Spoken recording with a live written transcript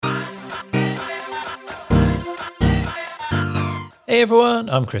Hey everyone,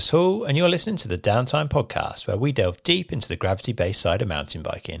 I'm Chris Hall, and you're listening to the Downtime Podcast, where we delve deep into the gravity-based side of mountain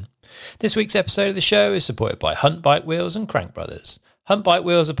biking. This week's episode of the show is supported by Hunt Bike Wheels and Crank Brothers. Hunt Bike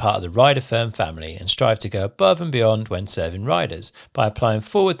Wheels are part of the Rider Firm family and strive to go above and beyond when serving riders by applying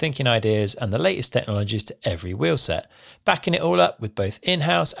forward-thinking ideas and the latest technologies to every wheel set, backing it all up with both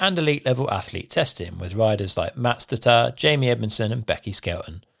in-house and elite-level athlete testing with riders like Matt Statar, Jamie Edmondson and Becky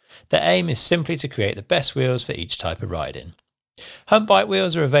Skelton. Their aim is simply to create the best wheels for each type of riding. Hunt Bike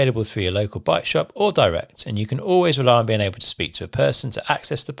Wheels are available through your local bike shop or direct, and you can always rely on being able to speak to a person to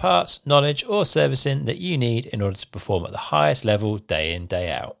access the parts, knowledge or servicing that you need in order to perform at the highest level day in,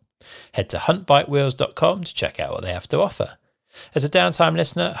 day out. Head to huntbikewheels.com to check out what they have to offer. As a Downtime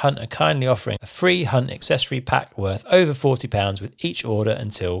listener, Hunt are kindly offering a free Hunt accessory pack worth over £40 with each order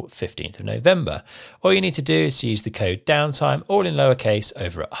until 15th of November. All you need to do is to use the code DOWNTIME, all in lowercase,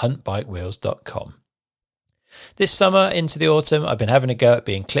 over at huntbikewheels.com. This summer into the autumn, I've been having a go at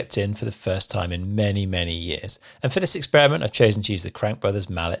being clipped in for the first time in many, many years. And for this experiment, I've chosen to use the Crank Brothers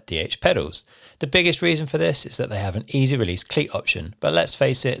Mallet DH pedals. The biggest reason for this is that they have an easy release cleat option, but let's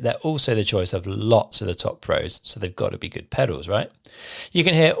face it, they're also the choice of lots of the top pros, so they've got to be good pedals, right? You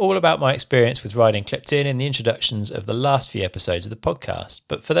can hear all about my experience with riding clipped in the introductions of the last few episodes of the podcast,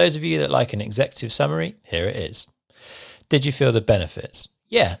 but for those of you that like an executive summary, here it is. Did you feel the benefits?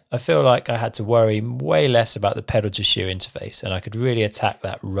 Yeah, I feel like I had to worry way less about the pedal to shoe interface, and I could really attack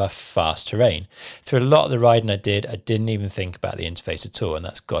that rough, fast terrain. Through a lot of the riding I didn't even think about the interface at all, and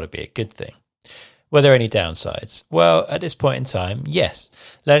that's got to be a good thing. Were there any downsides? Well, at this point in time, yes.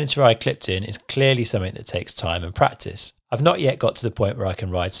 Learning to ride clipped in is clearly something that takes time and practice. I've not yet got to the point where I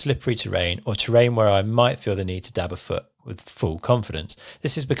can ride slippery terrain or terrain where I might feel the need to dab a foot with full confidence.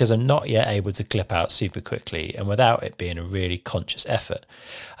 This is because I'm not yet able to clip out super quickly and without it being a really conscious effort.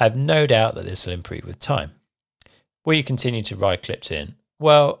 I have no doubt that this will improve with time. Will you continue to ride clipped in?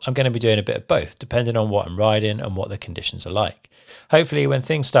 Well, I'm going to be doing a bit of both, depending on what I'm riding and what the conditions are like. Hopefully, when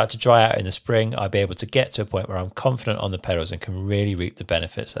things start to dry out in the spring, I'll be able to get to a point where I'm confident on the pedals and can really reap the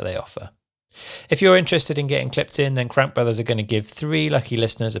benefits that they offer. If you're interested in getting clipped in, then Crank Brothers are going to give 3 lucky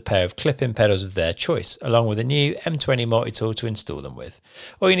listeners a pair of clip-in pedals of their choice, along with a new M20 multi-tool to install them with.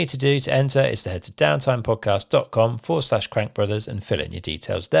 All you need to do to enter is to head to downtimepodcast.com/crankbrothers and fill in your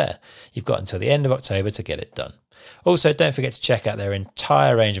details there. You've got until the end of October to get it done. Also, don't forget to check out their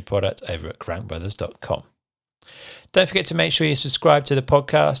entire range of products over at crankbrothers.com. Don't forget to make sure you subscribe to the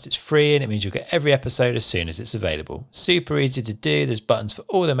podcast. It's free and it means you'll get every episode as soon as it's available. Super easy to do. There's buttons for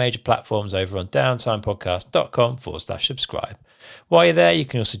all the major platforms over on downtimepodcast.com/subscribe. While you're there, you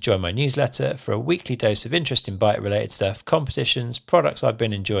can also join my newsletter for a weekly dose of interesting bike-related stuff, competitions, products I've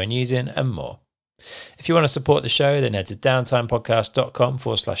been enjoying using, and more. If you want to support the show, then head to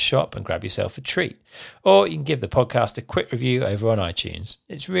downtimepodcast.com/shop and grab yourself a treat. Or you can give the podcast a quick review over on iTunes.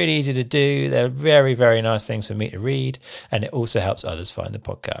 It's really easy to do. They're very, very nice things for me to read, and it also helps others find the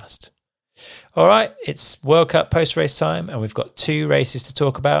podcast. All right, it's World Cup post-race time, and we've got 2 races to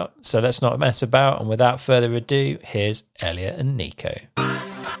talk about, so let's not mess about. And without further ado, here's Elliot and Nico.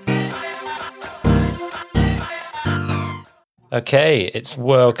 Okay, it's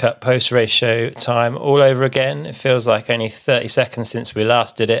World Cup post-race show time all over again. It feels like only 30 seconds since we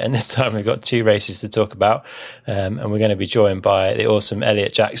last did it, and this time we've got 2 races to talk about, and we're going to be joined by the awesome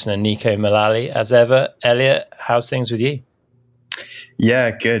Elliot Jackson and Nico Mullally as ever. Elliot, how's things with you?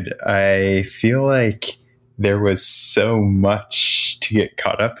 Yeah, good. I feel like there was so much to get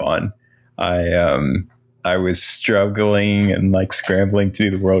caught up on. I was struggling and like scrambling to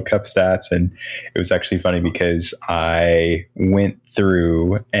do the World Cup stats. And it was actually funny because I went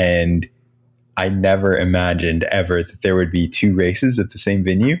through and I never imagined ever that there would be 2 races at the same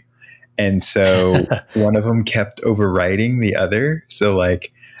venue. And so one of them kept overriding the other. So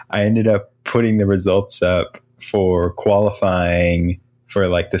like I ended up putting the results up for qualifying for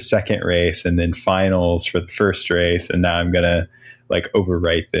like the second race and then finals for the first race. And now I'm going to like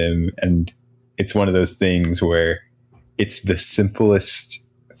overwrite them. And it's one of those things where it's the simplest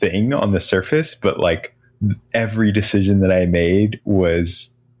thing on the surface, but like every decision that I made was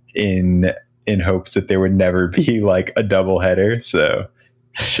in hopes that there would never be like a double header. So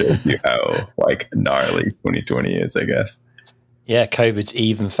it shows you how like gnarly 2020 is, I guess. Yeah, COVID's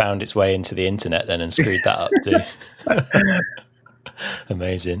even found its way into the internet then and screwed that up too.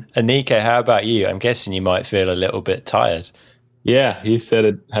 Amazing. And Nico, how about you? I'm guessing you might feel a little bit tired. Yeah, he said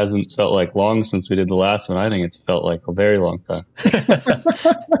it hasn't felt like long since we did the last one. I think it's felt like a very long time.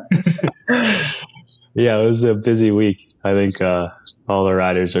 Yeah, it was a busy week. I think all the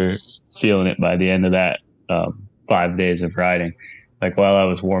riders are feeling it by the end of that 5 days of riding. Like while I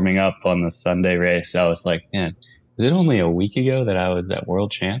was warming up on the Sunday race, I was like, man, was it only a week ago that I was at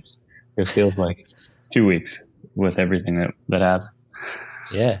World Champs? It feels like 2 weeks with everything that happened.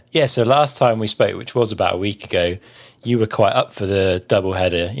 Yeah. So last time we spoke, which was about a week ago, you were quite up for the double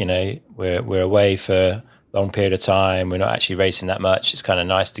header. You know, we're away for a long period of time. We're not actually racing that much. It's kind of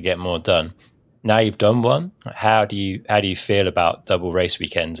nice to get more done. Now you've done one. How do you feel about double race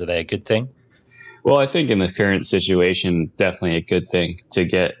weekends? Are they a good thing? Well, I think in the current situation, definitely a good thing to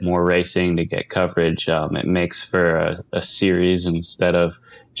get more racing, to get coverage. It makes for a series instead of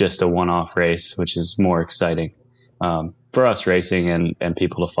just a one-off race, which is more exciting for us racing and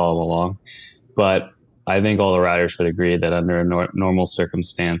people to follow along. But I think all the riders would agree that under a normal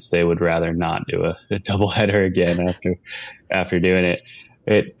circumstance, they would rather not do a double header again after doing it.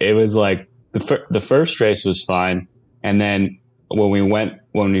 It was like the first race was fine, and then when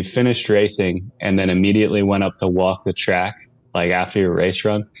we finished racing and then immediately went up to walk the track, like after your race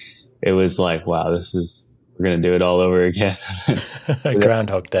run, it was like, wow, we're going to do it all over again.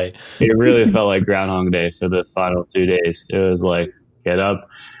 Groundhog Day. It really felt like Groundhog Day for the final 2 days. It was like, get up,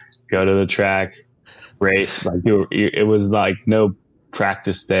 go to the track, race. Like it was like no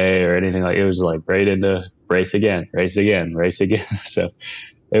practice day or anything. Like it was like right into race again. So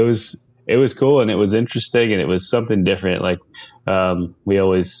it was cool and it was interesting and it was something different. Like we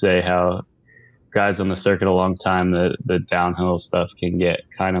always say how guys on the circuit a long time, the downhill stuff can get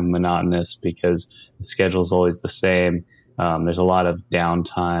kind of monotonous because the schedule is always the same. There's a lot of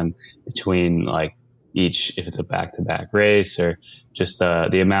downtime between like if it's a back-to-back race or just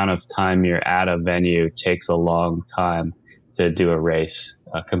the amount of time you're at a venue takes a long time to do a race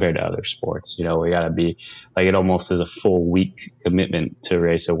compared to other sports. You know, we got to be like, it almost is a full week commitment to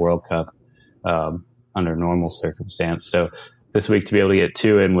race a World Cup under normal circumstance. So this week to be able to get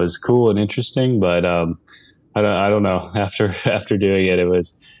 2 in was cool and interesting, but I don't know. After doing it, it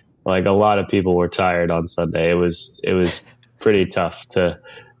was like a lot of people were tired on Sunday. It was pretty tough to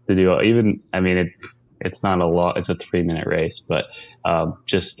do. Even, I mean, it's not a lot. It's a 3-minute race, but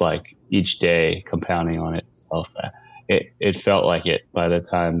just like each day compounding on itself, it felt like it by the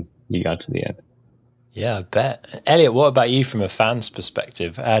time you got to the end. Yeah, I bet. Elliot, what about you from a fan's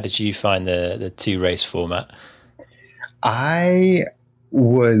perspective? How did you find the 2 race format? I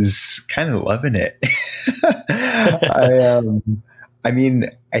was kind of loving it. I mean,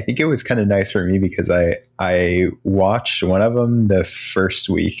 I think it was kind of nice for me because I watched one of them the first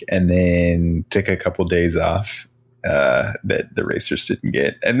week and then took a couple days off that the racers didn't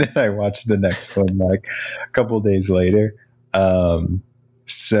get. And then I watched the next one like a couple days later.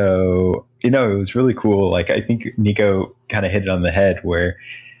 So, you know, it was really cool. Like, I think Nico kind of hit it on the head where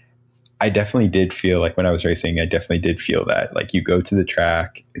I definitely did feel like when I was racing, I definitely did feel that like you go to the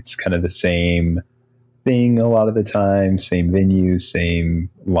track, it's kind of the same thing a lot of the time, same venues,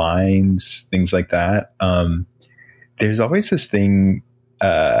 same lines, things like that. There's always this thing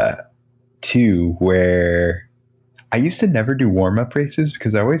too where I used to never do warm-up races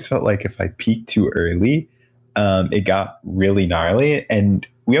because I always felt like if I peaked too early, it got really gnarly. And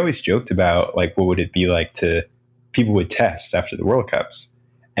we always joked about like what would it be like to people would test after the World Cups.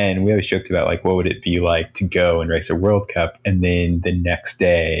 And we always joked about like what would it be like to go and race a World Cup and then the next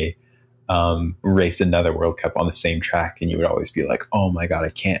day race another World Cup on the same track. And you would always be like, oh my God, I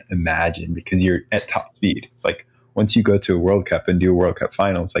can't imagine, because you're at top speed. Like once you go to a World Cup and do a World Cup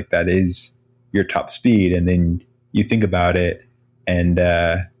finals, like that is your top speed. And then you think about it and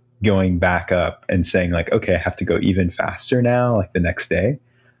going back up and saying like, okay, I have to go even faster now, like the next day.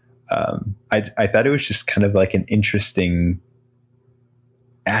 I thought it was just kind of like an interesting,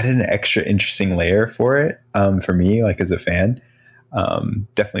 added an extra interesting layer for it for me, like as a fan.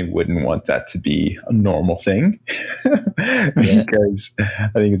 Definitely wouldn't want that to be a normal thing because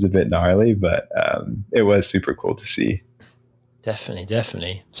I think it's a bit gnarly, but it was super cool to see.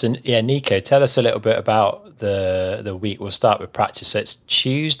 Definitely. So yeah, Nico, tell us a little bit about the week. We'll start with practice. So it's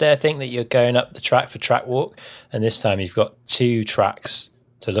Tuesday, I think, that you're going up the track for track walk, and this time you've got 2 tracks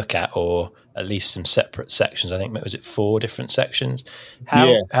to look at, or at least some separate sections. I think, was it 4 different sections?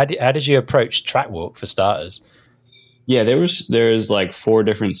 How did you approach track walk for starters? Yeah, there's like 4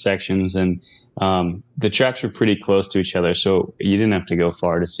 different sections, and the tracks were pretty close to each other, so you didn't have to go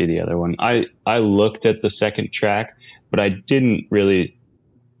far to see the other one. I looked at the second track, but I didn't really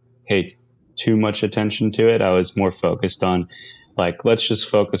pay too much attention to it. I was more focused on like, let's just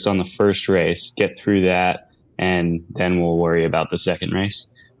focus on the first race, get through that, and then we'll worry about the second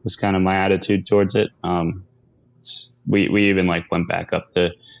race. Was kind of my attitude towards it. We even like went back up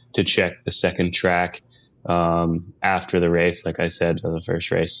to check the second track after the race, like I said, to the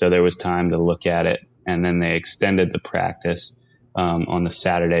first race. So there was time to look at it, and then they extended the practice on the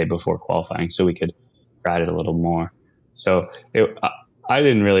Saturday before qualifying, so we could ride it a little more. So I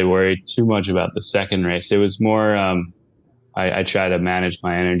didn't really worry too much about the second race. It was more, I try to manage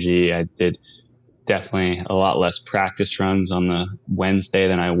my energy. I did definitely a lot less practice runs on the Wednesday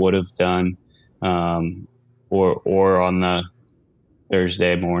than I would have done, or on the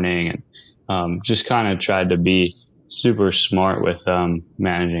Thursday morning, and just kind of tried to be super smart with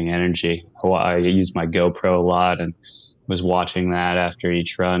managing energy. I used my GoPro a lot and was watching that after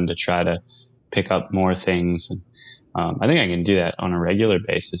each run to try to pick up more things. And I think I can do that on a regular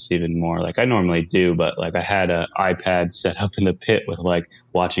basis even more. Like I normally do, but like I had an iPad set up in the pit with like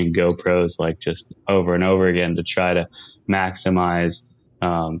watching GoPros like just over and over again to try to maximize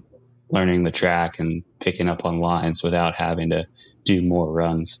learning the track and picking up on lines without having to do more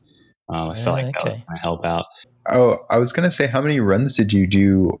runs. I felt like that was going to help out. Oh, I was going to say, how many runs did you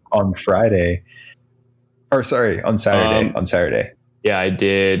do on Friday? Or sorry, on Saturday. On Saturday. Yeah, I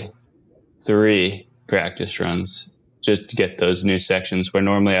did 3 practice runs just to get those new sections where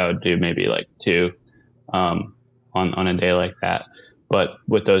normally I would do maybe like 2 on a day like that. But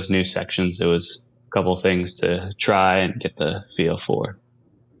with those new sections, it was a couple things to try and get the feel for.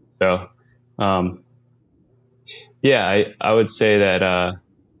 So, yeah, I would say that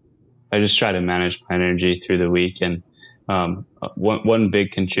I just try to manage my energy through the week. And one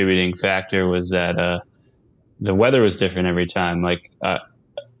big contributing factor was that the weather was different every time. Like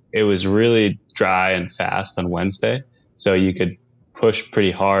it was really dry and fast on Wednesday, so you could push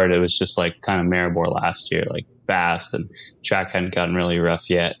pretty hard. It was just like kind of Maribor last year, like fast, and track hadn't gotten really rough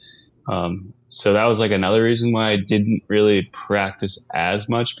yet. So that was like another reason why I didn't really practice as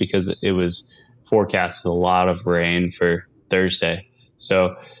much, because it was forecasted a lot of rain for Thursday.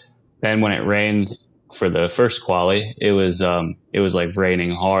 So then when it rained for the first quali, it was like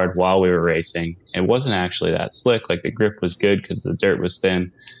raining hard while we were racing. It wasn't actually that slick. Like the grip was good because the dirt was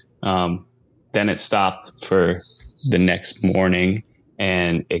thin. Then it stopped for the next morning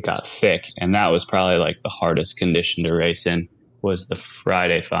and it got thick. And that was probably like the hardest condition to race in, was the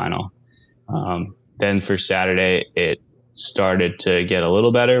Friday final. Then for Saturday, it started to get a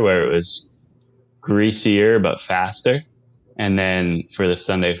little better, where it was greasier but faster. And then for the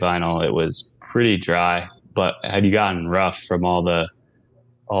Sunday final, it was pretty dry, but had you gotten rough from all the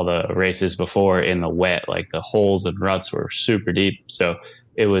races before in the wet, like the holes and ruts were super deep. So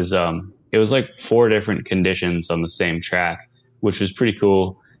it was like 4 different conditions on the same track, which was pretty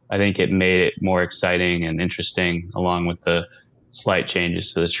cool. I think it made it more exciting and interesting, along with the slight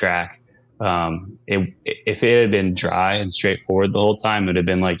changes to the track. If it had been dry and straightforward the whole time, it would have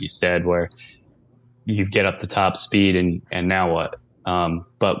been like you said, where you get up to top speed and now what?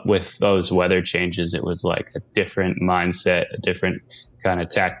 But with those weather changes, it was like a different mindset, a different kind of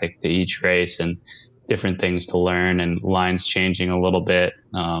tactic to each race, and different things to learn, and lines changing a little bit,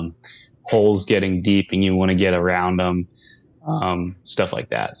 holes getting deep and you want to get around them, stuff like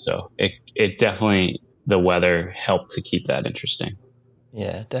that. So it definitely, the weather helped to keep that interesting.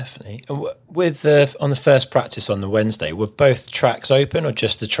 Yeah, definitely. With on the first practice on the Wednesday, were both tracks open or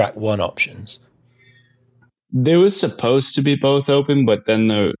just the track 1 options? There was supposed to be both open, but then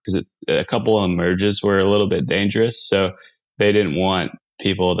because a couple of merges were a little bit dangerous, so they didn't want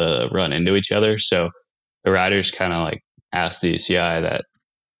people to run into each other. So the riders kind of like asked the UCI that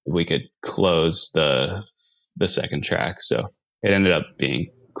we could close the second track. So it ended up being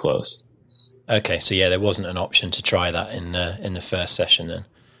closed. Okay, so yeah, there wasn't an option to try that in the first session then.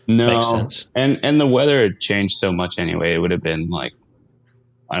 No, makes sense. And the weather had changed so much anyway. It would have been like,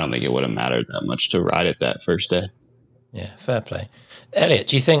 I don't think it would have mattered that much to ride it that first day. Yeah, fair play. Elliot,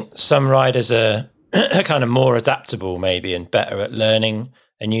 do you think some riders are kind of more adaptable maybe and better at learning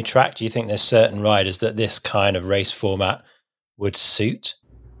a new track? Do you think there's certain riders that this kind of race format would suit?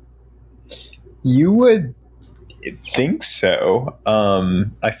 You would think so.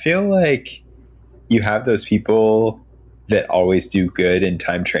 I feel like you have those people that always do good in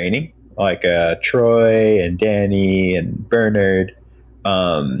time training, like Troy and Danny and Bernard.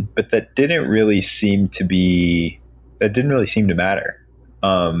 But that didn't really seem to matter.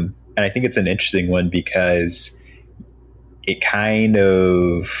 And I think it's an interesting one because it kind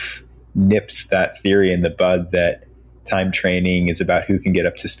of nips that theory in the bud that time training is about who can get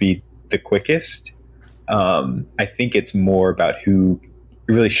up to speed the quickest. I think it's more about who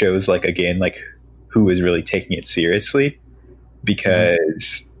it really shows, like, again, like who is really taking it seriously.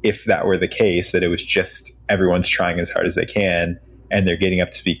 Because if that were the case, that it was just everyone's trying as hard as they can and they're getting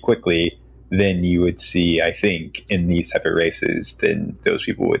up to speed quickly, then you would see, I think, in these type of races, then those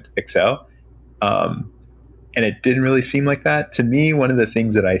people would excel. And it didn't really seem like that. To me, one of the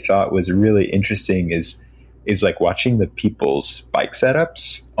things that I thought was really interesting is like watching the people's bike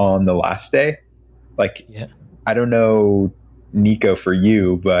setups on the last day. Like, I don't know, Nico, for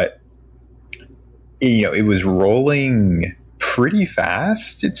you, but it was rolling pretty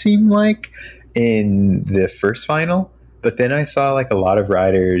fast, it seemed like, in the first final. But then I saw like a lot of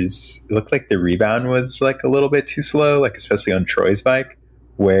riders, it looked like the rebound was like a little bit too slow, like especially on Troy's bike,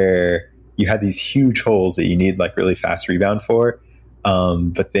 where you had these huge holes that you need like really fast rebound for.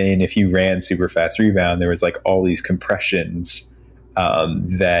 But then if you ran super fast rebound, there was like all these compressions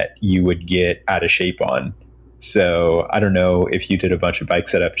that you would get out of shape on. So I don't know if you did a bunch of bike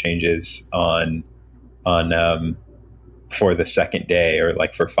setup changes on for the second day or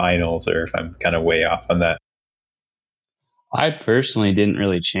like for finals, or if I'm kind of way off on that. I personally didn't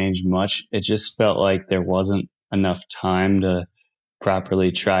really change much. It just felt like there wasn't enough time to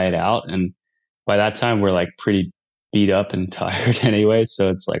properly try it out. And by that time, we're like pretty beat up and tired anyway. So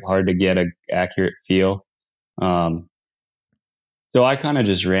it's like hard to get an accurate feel. Um, so I kind of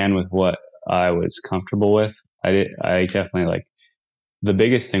just ran with what I was comfortable with. I definitely like the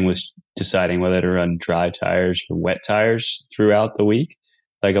biggest thing was deciding whether to run dry tires or wet tires throughout the week.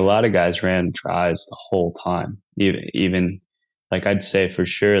 Like a lot of guys ran dries the whole time. Even like I'd say for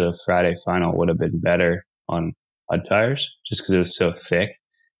sure the Friday final would have been better on mud tires just because it was so thick.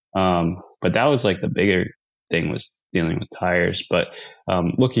 But that was like the bigger thing was dealing with tires. But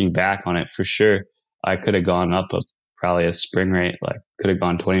looking back on it, for sure, I could have gone up probably a spring rate, like could have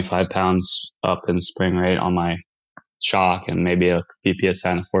gone 25 pounds up in spring rate on my shock and maybe a BPS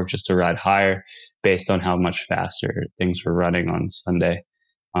and a fork just to ride higher based on how much faster things were running on Sunday.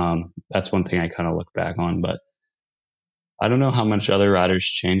 That's one thing I kind of look back on, but I don't know how much other riders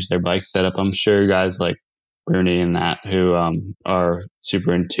change their bike setup. I'm sure guys like Bernie and that who are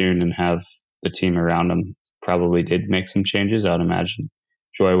super in tune and have the team around them probably did make some changes. I would imagine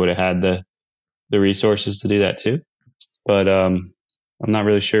Joy would have had the resources to do that too. But I'm not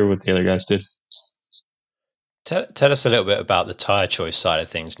really sure what the other guys did. Tell us a little bit about the tire choice side of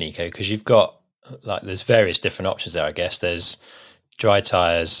things, Nico, because you've got like there's various different options there. I guess there's dry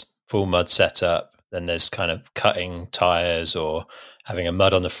tires, full mud setup, then there's kind of cutting tires or having a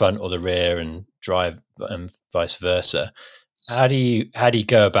mud on the front or the rear and dry and vice versa. How do you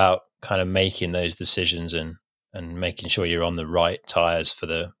go about kind of making those decisions and making sure you're on the right tires for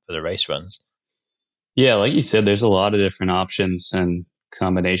the race runs? Yeah, like you said, there's a lot of different options and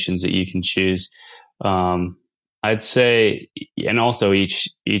combinations that you can choose. I'd say, and also each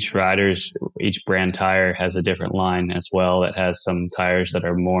rider's each brand tire has a different line as well. That has some tires that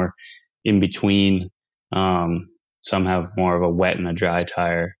are more in between. Some have more of a wet and a dry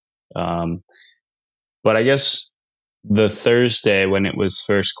tire. But I guess the Thursday when it was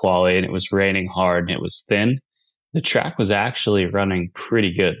first quali and it was raining hard and it was thin, the track was actually running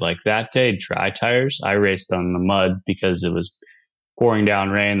pretty good. Like that day, dry tires, I raced on the mud because it was pouring down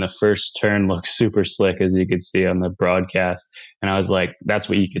rain. The first turn looked super slick, as you could see on the broadcast. And I was like, that's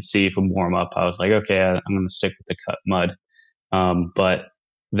what you could see from warm up. I was like, okay, I'm going to stick with the cut mud. But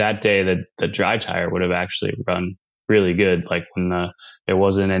that day, the dry tire would have actually run really good. Like when there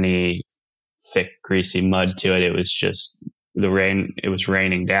wasn't any thick, greasy mud to it. It was just the rain. It was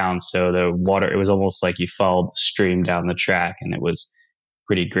raining down. So the water, it was almost like you followed the stream down the track and it was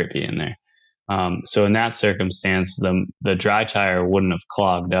pretty grippy in there. So in that circumstance, the dry tire wouldn't have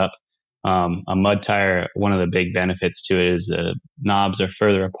clogged up. A mud tire, one of the big benefits to it is the knobs are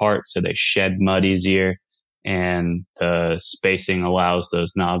further apart, so they shed mud easier, and the spacing allows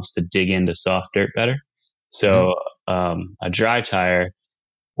those knobs to dig into soft dirt better. So a dry tire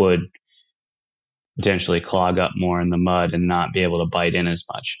would potentially clog up more in the mud and not be able to bite in as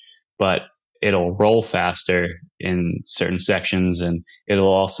much. But it'll roll faster in certain sections, and it'll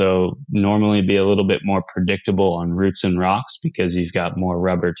also normally be a little bit more predictable on roots and rocks because you've got more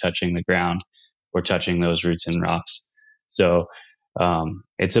rubber touching the ground or touching those roots and rocks. So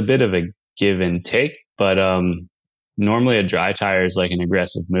it's a bit of a give and take, but normally a dry tire is like an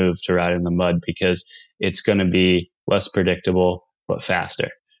aggressive move to ride in the mud because it's going to be less predictable but faster.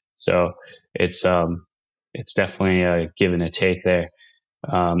 So it's definitely a give and a take there.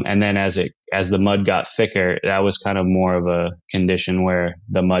 And then as the mud got thicker, that was kind of more of a condition where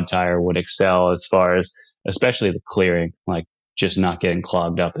the mud tire would excel as far as especially the clearing, like just not getting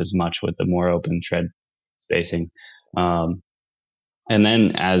clogged up as much with the more open tread spacing. And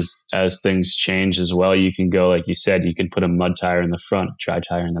then as things change as well, you can go, like you said, you can put a mud tire in the front, dry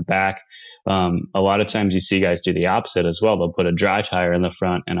tire in the back. A lot of times you see guys do the opposite as well. They'll put a dry tire in the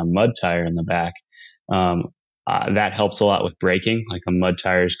front and a mud tire in the back. That helps a lot with braking. Like a mud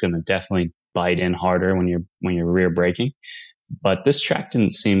tire is going to definitely bite in harder when you're rear braking. But this track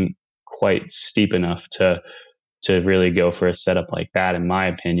didn't seem quite steep enough to really go for a setup like that, in my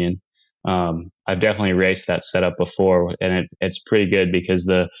opinion. I've definitely raced that setup before, and it's pretty good because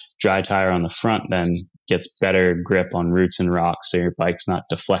the dry tire on the front then gets better grip on roots and rocks, so your bike's not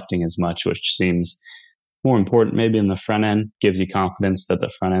deflecting as much, which seems more important maybe in the front end. Gives you confidence that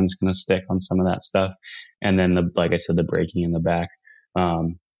the front end's going to stick on some of that stuff, and then like I said, the braking in the back.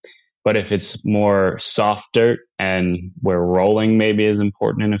 But if it's more soft dirt and where rolling maybe is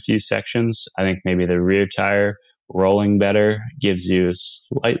important in a few sections, I think maybe the rear tire rolling better gives you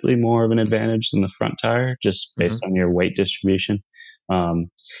slightly more of an advantage than the front tire, just based on your weight distribution.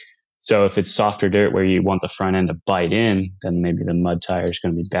 So if it's softer dirt where you want the front end to bite in, then maybe the mud tire is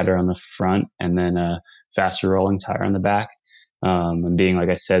going to be better on the front, and then a faster rolling tire on the back. And being, like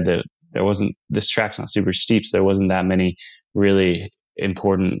I said, that this track's not super steep, so there wasn't that many really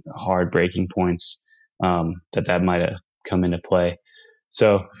important hard braking points that might have come into play.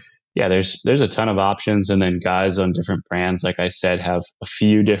 So yeah, there's a ton of options, and then guys on different brands, like I said, have a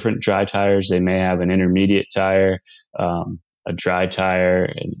few different dry tires. They may have an intermediate tire, a dry tire,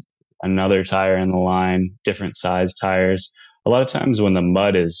 and another tire in the line, different size tires. A lot of times when the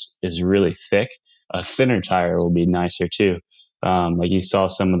mud is really thick, a thinner tire will be nicer too. Like you saw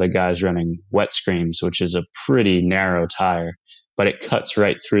some of the guys running wet screams, which is a pretty narrow tire, but it cuts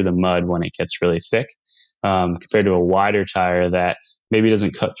right through the mud when it gets really thick, compared to a wider tire that maybe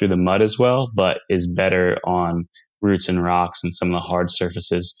doesn't cut through the mud as well, but is better on roots and rocks and some of the hard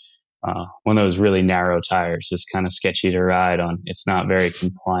surfaces. One of those really narrow tires is kind of sketchy to ride on. It's not very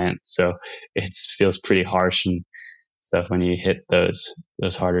compliant, so it feels pretty harsh and stuff when you hit those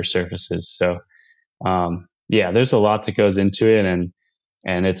harder surfaces. So yeah, there's a lot that goes into it,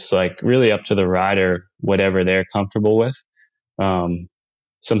 and it's like really up to the rider, whatever they're comfortable with.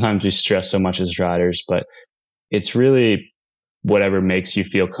 Sometimes we stress so much as riders, but it's really whatever makes you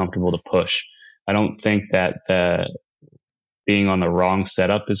feel comfortable to push. I don't think that being on the wrong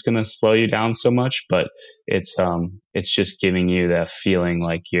setup is going to slow you down so much, but it's just giving you that feeling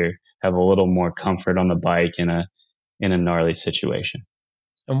like you have a little more comfort on the bike in a gnarly situation.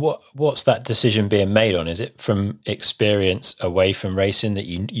 And what's that decision being made on? Is it from experience away from racing that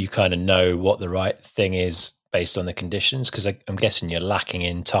you kind of know what the right thing is based on the conditions? Because I'm guessing you're lacking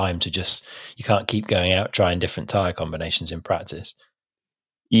in time you can't keep going out trying different tire combinations in practice.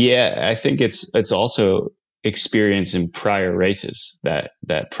 Yeah, I think it's also experience in prior races that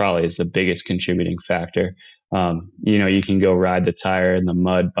probably is the biggest contributing factor. You can go ride the tire in the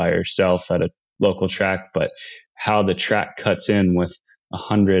mud by yourself at a local track, but how the track cuts in with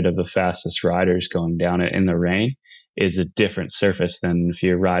 100 of the fastest riders going down it in the rain is a different surface than if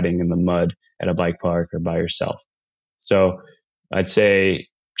you're riding in the mud at a bike park or by yourself. So I'd say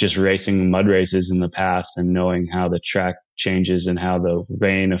just racing mud races in the past and knowing how the track changes and how the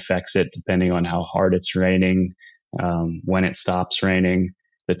rain affects it, depending on how hard it's raining, when it stops raining,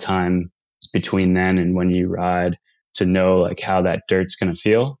 the time between then and when you ride, to know like how that dirt's going to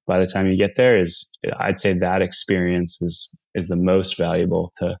feel by the time you get there I'd say that experience is the most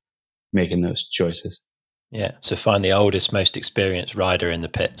valuable to making those choices. Yeah. So find the oldest, most experienced rider in the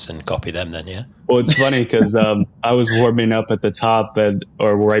pits and copy them then, yeah? Well, it's funny because I was warming up at the top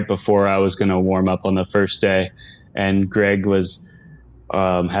or right before I was going to warm up on the first day, and Greg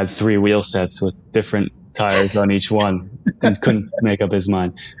had 3 wheel sets with different tires on each one and couldn't make up his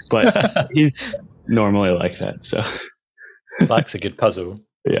mind. But he's normally like that, so likes a good puzzle.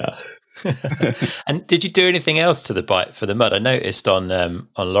 Yeah. And did you do anything else to the bike for the mud? I noticed on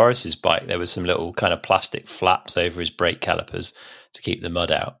Loris's bike there was some little kind of plastic flaps over his brake calipers to keep the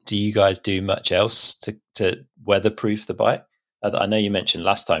mud out. Do you guys do much else to weatherproof the bike? I know you mentioned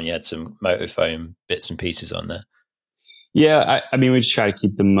last time you had some motor foam bits and pieces on there. Yeah, I mean, we just try to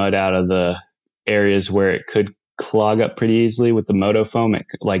keep the mud out of the areas where it could clog up pretty easily with the moto foam.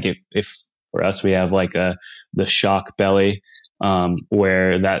 If for us we have like the shock belly,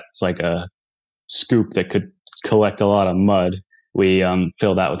 where that's like a scoop that could collect a lot of mud. We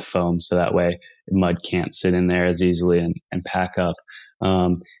fill that with foam so that way mud can't sit in there as easily and pack up.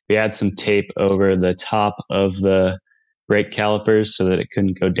 We had some tape over the top of the brake calipers so that it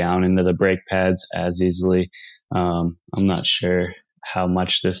couldn't go down into the brake pads as easily. I'm not sure how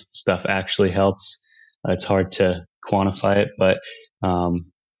much this stuff actually helps. It's hard to quantify it, but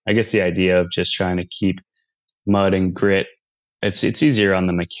I guess the idea of just trying to keep mud and grit, it's easier on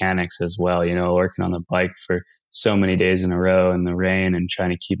the mechanics as well, working on the bike for so many days in a row in the rain and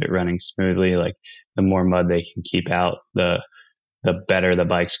trying to keep it running smoothly. Like the more mud they can keep out, the better the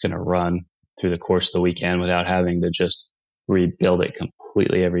bike's going to run through the course of the weekend without having to just rebuild it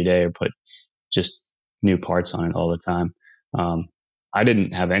completely every day or put just new parts on it all the time. I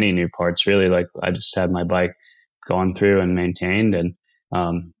didn't have any new parts really. Like I just had my bike gone through and maintained, and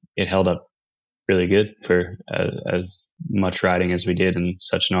it held up really good for as much riding as we did in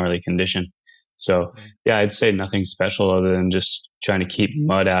such gnarly condition. So yeah, I'd say nothing special other than just trying to keep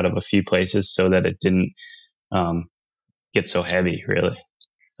mud out of a few places so that it didn't get so heavy, really.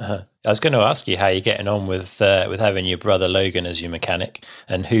 I was going to ask you how you're getting on with having your brother Logan as your mechanic,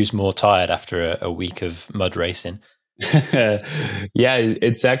 and who's more tired after a week of mud racing. Yeah,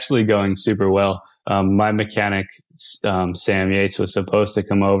 it's actually going super well. My mechanic, Sam Yates, was supposed to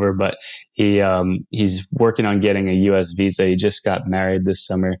come over, but he's working on getting a U.S. visa. He just got married this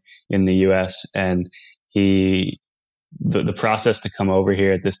summer in the U.S., and the process to come over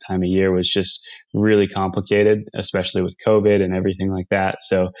here at this time of year was just really complicated, especially with COVID and everything like that.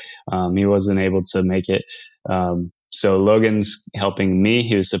 So he wasn't able to make it. So Logan's helping me.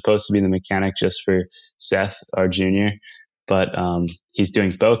 He was supposed to be the mechanic just for Seth, our junior, but he's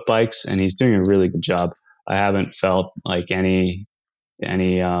doing both bikes and he's doing a really good job. I haven't felt like any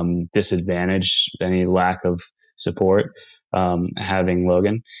disadvantage, any lack of support having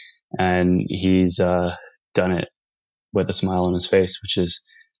Logan, and he's done it with a smile on his face, which is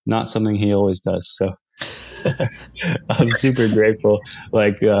not something he always does. So I'm super grateful.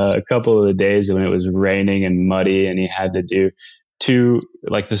 Like a couple of the days when it was raining and muddy and he had to do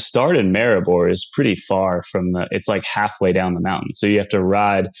like the start in Maribor is pretty far from it's like halfway down the mountain. So you have to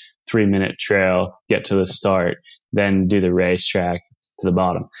ride 3-minute trail, get to the start, then do the racetrack to the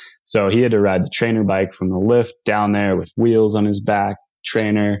bottom. So he had to ride the trainer bike from the lift down there with wheels on his back,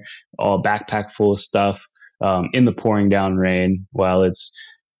 trainer, all backpack full of stuff, in the pouring down rain while it's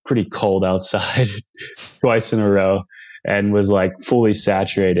pretty cold outside twice in a row, and was like fully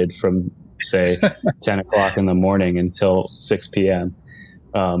saturated from say 10 o'clock in the morning until 6 p.m.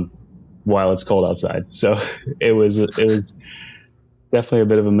 While it's cold outside. So it was definitely a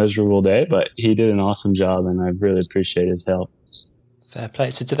bit of a miserable day, but he did an awesome job and I really appreciate his help. Fair play.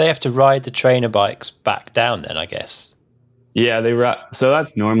 So do they have to ride the trainer bikes back down then, I guess? Yeah, so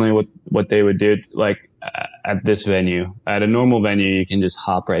that's normally what they would do. Like at this venue, at a normal venue, you can just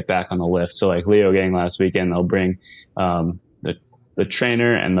hop right back on the lift. So like Leo Gang last weekend, they'll bring the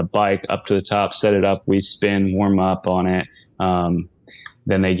trainer and the bike up to the top, set it up, we spin, warm up on it.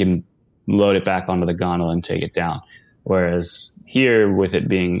 Then they can load it back onto the gondola and take it down. Whereas here, with it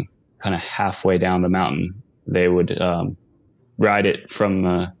being kind of halfway down the mountain, they would ride it from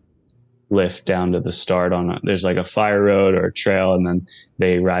the lift down to the start there's like a fire road or a trail, and then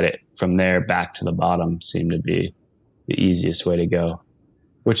they ride it from there back to the bottom. Seemed to be the easiest way to go,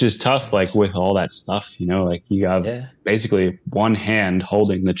 which is tough. Like with all that stuff, like you have basically one hand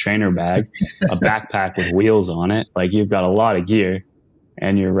holding the trainer bag, a backpack with wheels on it. Like you've got a lot of gear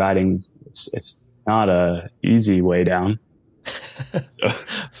and you're riding. It's not a easy way down. So,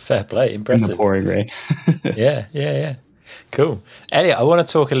 fair play. Impressive. In the pouring rain. Yeah. Cool. Elliot, I want to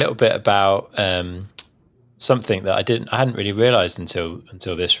talk a little bit about something that I hadn't really realized until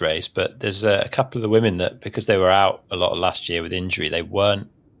this race, but there's a couple of the women that, because they were out a lot last year with injury, they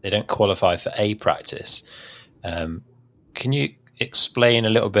don't qualify for A practice. Can you explain a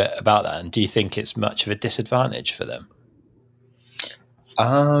little bit about that? And do you think it's much of a disadvantage for them?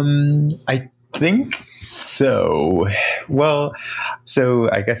 I think so. Well, so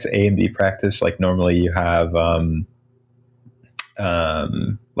I guess A and B practice, like normally you have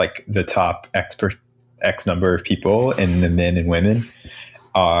like the top X number of people, and the men and women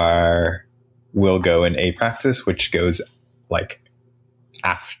will go in A practice, which goes like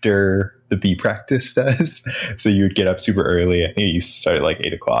after the B practice does. So you would get up super early. I think it used to start at like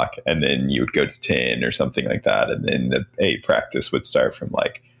 8 o'clock, and then you would go to 10 or something like that. And then the A practice would start from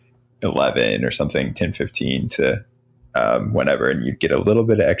like 11 or something, 10:15 to whenever. And you'd get a little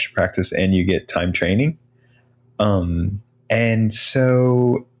bit of extra practice and you get time training. And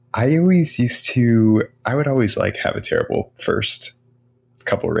so I would always like have a terrible first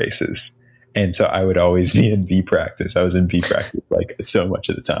couple races. And so I would always be in B practice. I was in B practice like so much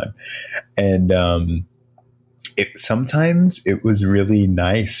of the time. And sometimes it was really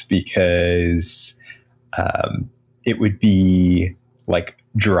nice because it would be like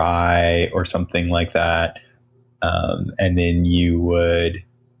dry or something like that. And then it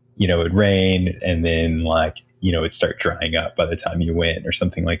would rain, and then like, it'd start drying up by the time you went or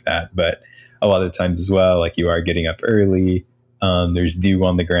something like that. But a lot of the times as well, like you are getting up early, there's dew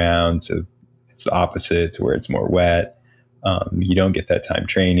on the ground. So it's the opposite to where it's more wet. You don't get that time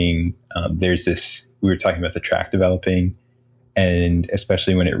training. We were talking about the track developing, and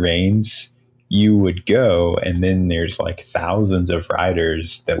especially when it rains, you would go, and then there's like thousands of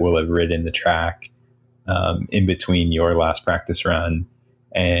riders that will have ridden the track in between your last practice run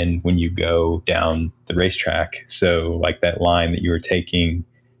and when you go down the racetrack. So like that line that you were taking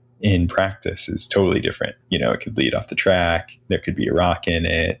in practice is totally different. It could lead off the track. There could be a rock in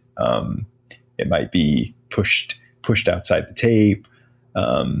it. It might be pushed outside the tape.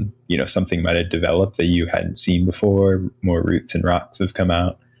 Something might have developed that you hadn't seen before. More roots and rocks have come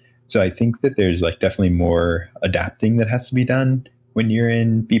out. So I think that there's like definitely more adapting that has to be done when you're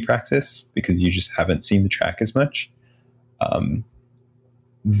in B practice because you just haven't seen the track as much.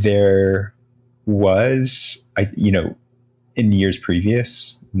 There was, in years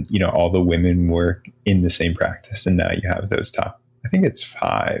previous, all the women were in the same practice, and now you have those top. I think it's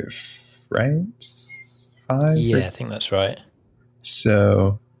 5, right? 5. Yeah, I think that's right.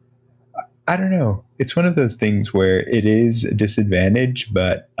 So I don't know. It's one of those things where it is a disadvantage,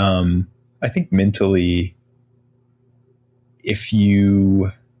 but I think mentally, if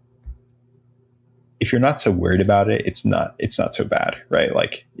you're not so worried about it, it's not so bad, right?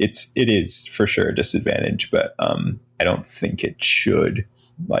 Like it is for sure a disadvantage, but I don't think it should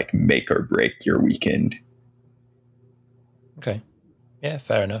like make or break your weekend. Okay. Yeah,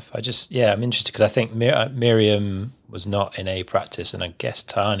 fair enough. I'm interested because I think Miriam was not in a practice, and I guess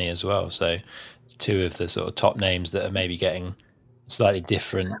Tani as well. So it's two of the sort of top names that are maybe getting slightly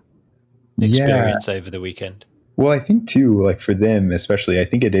different experience over the weekend. Well, I think too, like for them especially, I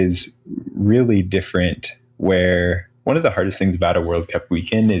think it is really different where one of the hardest things about a World Cup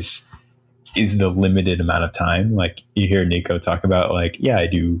weekend is the limited amount of time. Like you hear Nico talk about like, yeah, I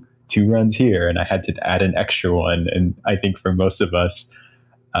do 2 runs here and I had to add an extra one. And I think for most of us,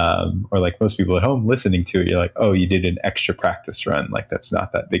 or like most people at home listening to it, you're like, oh, you did an extra practice run. Like that's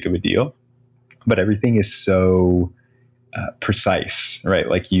not that big of a deal. But everything is so precise, right?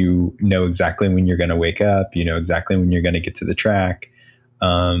 Like you know exactly when you're going to wake up, you know exactly when you're going to get to the track.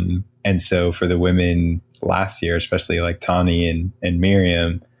 And so for the women last year, especially like Tani and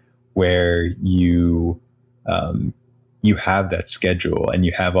Miriam, where you have that schedule and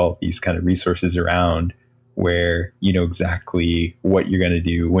you have all these kind of resources around where you know exactly what you're going to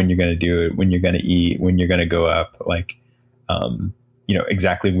do, when you're going to do it, when you're going to eat, when you're going to go up, like,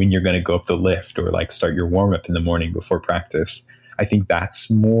 exactly when you're going to go up the lift or like start your warm up in the morning before practice. I think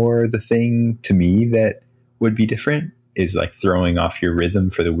that's more the thing to me that would be different is like throwing off your rhythm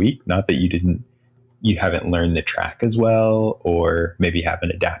for the week. Not that you haven't learned the track as well, or maybe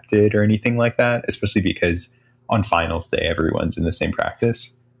haven't adapted or anything like that, especially because on finals day, everyone's in the same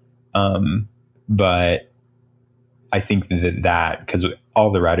practice. But I think that because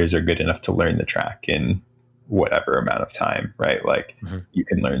all the riders are good enough to learn the track in whatever amount of time, right? Like you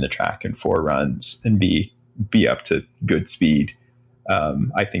can learn the track in 4 runs and be up to good speed.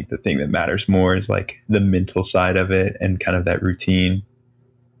 I think the thing that matters more is like the mental side of it and kind of that routine.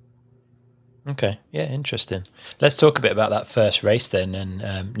 Okay. Yeah. Interesting. Let's talk a bit about that first race then.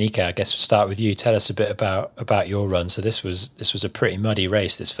 And Nika, I guess we'll start with you. Tell us a bit about your run. So this was a pretty muddy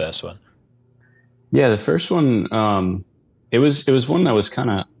race, this first one. Yeah. The first one, it was one that was kind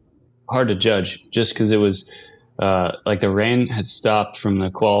of hard to judge just because it was like the rain had stopped from the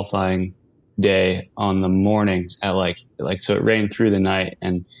qualifying day on the morning at like so it rained through the night,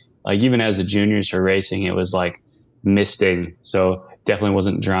 and like even as the juniors were racing it was like misting, so definitely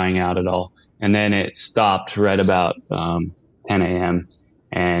wasn't drying out at all. And then it stopped right about 10 a.m.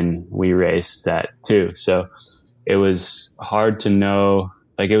 and we raced at 2. So it was hard to know.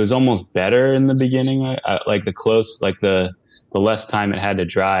 Like it was almost better in the beginning. Like the less time it had to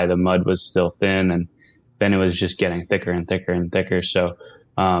dry, the mud was still thin, and then it was just getting thicker and thicker and thicker. So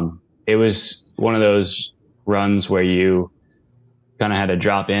it was one of those runs where you kind of had to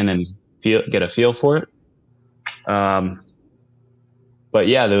drop in and get a feel for it. But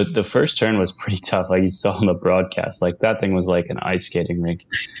yeah, the first turn was pretty tough. Like you saw on the broadcast, like that thing was like an ice skating rink.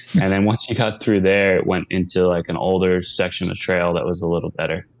 And then once you got through there, it went into like an older section of trail that was a little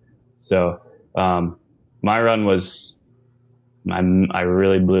better. So my run was, I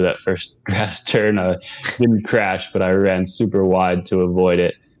really blew that first grass turn. I didn't crash, but I ran super wide to avoid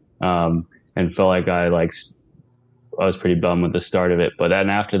it, and felt like I was pretty bummed with the start of it. But then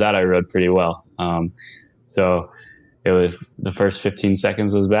after that, I rode pretty well. So it was the first 15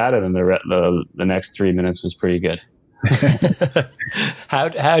 seconds was bad, and then the next 3 minutes was pretty good.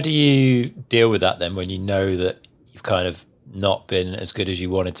 How do you deal with that then when you know that you've kind of not been as good as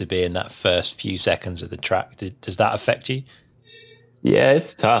you wanted to be in that first few seconds of the track? Does that affect you? Yeah,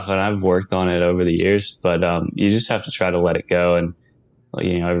 it's tough, and I've worked on it over the years, but you just have to try to let it go. And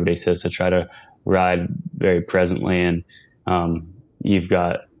everybody says to try to ride very presently, and you've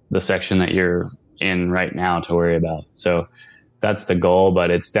got the section that you're in right now to worry about. So that's the goal,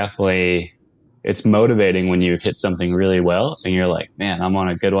 but it's motivating when you hit something really well and you're like, man, I'm on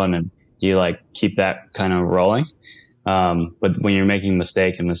a good one, and you like keep that kind of rolling. But when you're making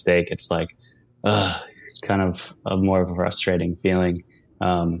mistake, it's like, kind of a more of a frustrating feeling.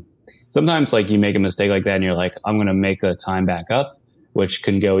 Sometimes like you make a mistake like that and you're like, I'm going to make the time back up, which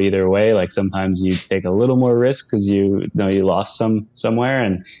can go either way. Like sometimes you take a little more risk because you know you lost somewhere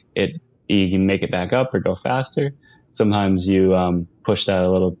and you can make it back up or go faster. Sometimes you push that a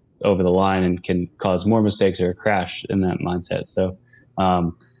little over the line and can cause more mistakes or a crash in that mindset. So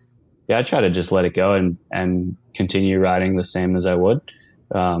yeah, I try to just let it go and continue riding the same as I would.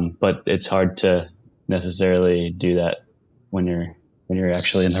 But it's hard to necessarily do that when you're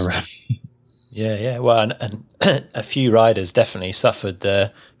actually in the run. Yeah. Well, and a few riders definitely suffered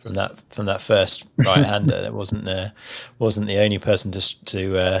there from that first right-hander. It wasn't the only person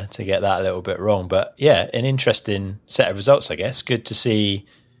to get that a little bit wrong. But yeah, an interesting set of results, I guess. Good to see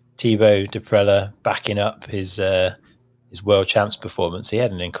Thibaut Deprella backing up his world champs performance. He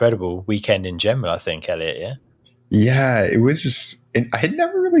had an incredible weekend in general, I think, Elliot. Yeah. Yeah, it was just, I had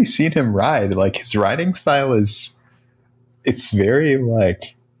never really seen him ride. Like his riding style it's very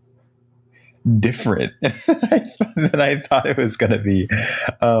like different than I thought it was going to be.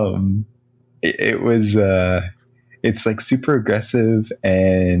 It was, it's like super aggressive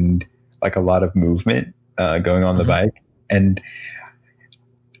and like a lot of movement going on the bike. And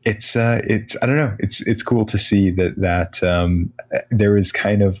it's I don't know. It's cool to see that there was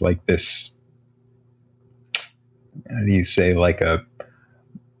kind of like this, how do you say, like a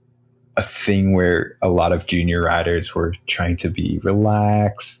thing where a lot of junior riders were trying to be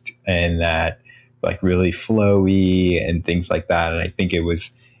relaxed and that like really flowy and things like that. And I think it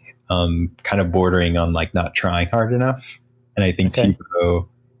was kind of bordering on like not trying hard enough. And I think Thibaut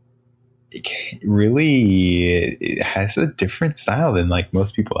really has a different style than like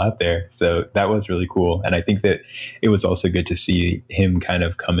most people out there. So that was really cool. And I think that it was also good to see him kind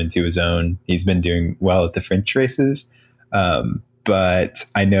of come into his own. He's been doing well at the French races. But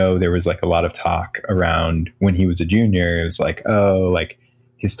I know there was like a lot of talk around when he was a junior. It was like, oh, like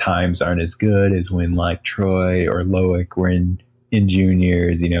his times aren't as good as when like Troy or Loic were in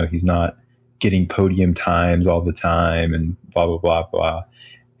juniors. You know, he's not getting podium times all the time and blah, blah, blah, blah.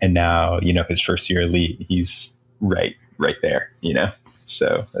 And now, you know, his first year elite, he's right there, you know?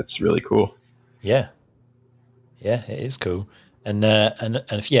 So that's really cool. Yeah. Yeah, it is cool. And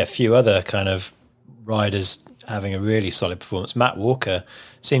a few other kind of riders having a really solid performance. Matt Walker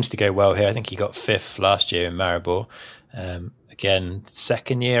seems to go well here. I think he got 5th last year in Maribor. Again,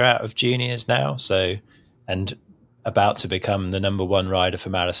 second year out of juniors now. So, and about to become the number 1 rider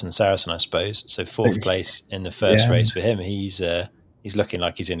for Madison Saracen, I suppose. So 4th place in the first race for him. He's looking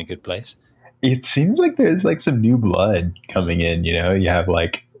like he's in a good place. It seems like there's like some new blood coming in, you know, you have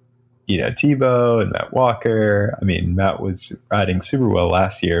like, you know, Thibaut and Matt Walker. I mean, Matt was riding super well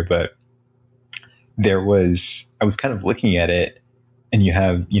last year, but I was kind of looking at it and you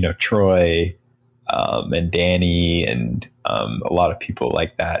have, you know, Troy and Danny and a lot of people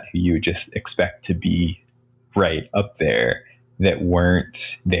like that who you just expect to be right up there that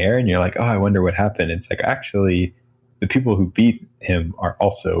weren't there. And you're like, oh, I wonder what happened. It's like, actually, the people who beat him are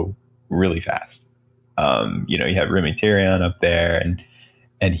also really fast. You know, you have Remy Therion up there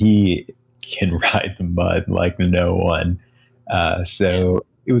and he can ride the mud like no one. So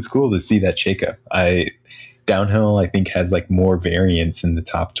it was cool to see that shakeup. Downhill, I think, has like more variance in the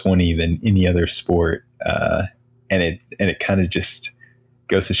top 20 than any other sport. And it kind of just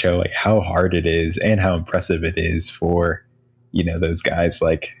goes to show like how hard it is and how impressive it is for, you know, those guys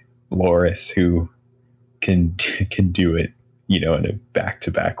like Loris who can do it, you know, in a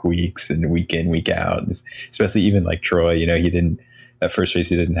back-to-back weeks and week in, week out. Especially even like Troy, you know, that first race,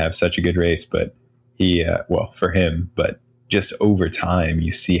 he didn't have such a good race, but he, for him, but just over time,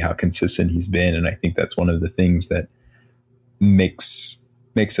 you see how consistent he's been. And I think that's one of the things that makes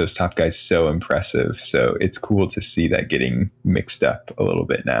those top guys so impressive. So it's cool to see that getting mixed up a little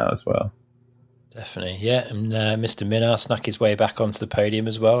bit now as well. Definitely, yeah. And Mr. Minar snuck his way back onto the podium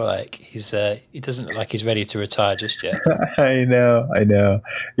as well. Like he doesn't look like he's ready to retire just yet. I know.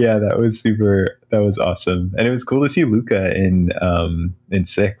 Yeah, that was awesome, and it was cool to see Luca in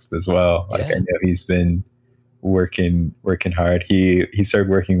 6th as well. Like I know he's been working hard. He started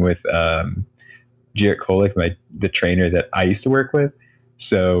working with Jarrett Kolick, the trainer that I used to work with.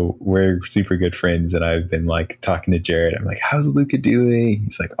 So we're super good friends, and I've been like talking to Jarrett. I'm like, "How's Luca doing?"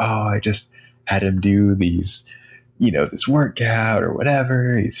 He's like, "Oh, I just had him do these, you know, this workout or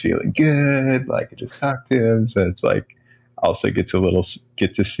whatever. He's feeling good." Like I just talked to him, so it's like also get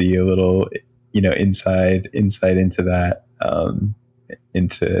to see a little, you know, insight into that,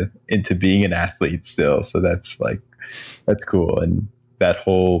 into being an athlete still. So that's cool, and that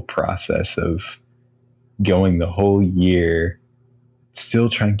whole process of going the whole year, still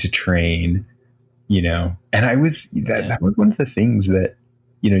trying to train, and that was one of the things that,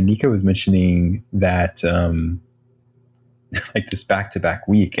 Nico was mentioning that, like this back-to-back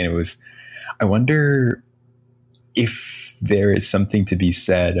week. And I wonder if there is something to be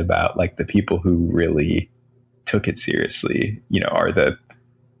said about like the people who really took it seriously, are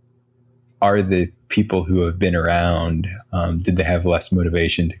the people who have been around, did they have less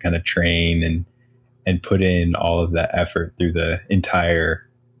motivation to kind of train and put in all of that effort through the entire,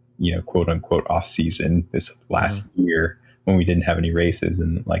 quote unquote off season this last year when we didn't have any races,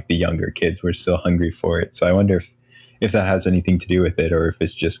 and like the younger kids were still hungry for it. So I wonder if that has anything to do with it, or if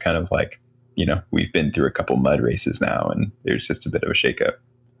it's just kind of like, we've been through a couple mud races now and there's just a bit of a shakeup.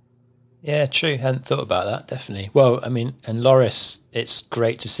 Yeah, true. Hadn't thought about that. Definitely. Well, I mean, and Loris, it's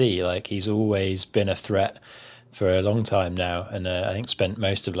great to see. Like, he's always been a threat for a long time now, and I think spent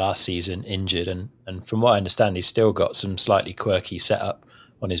most of last season injured. And from what I understand, he's still got some slightly quirky setup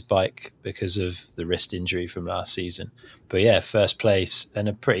on his bike because of the wrist injury from last season. But yeah, first place and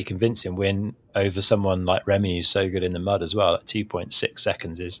a pretty convincing win over someone like Remy, who's so good in the mud as well. At 2.6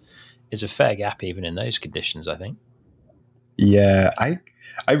 seconds is a fair gap even in those conditions, I think. Yeah,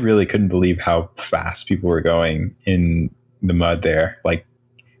 I really couldn't believe how fast people were going in the mud there. Like,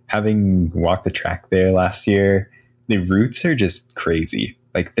 having walked the track there last year, the routes are just crazy.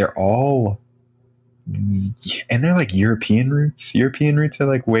 Like, they're like European routes. European routes are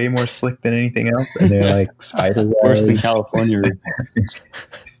like way more slick than anything else. And they're like spider webs. Worse than California routes.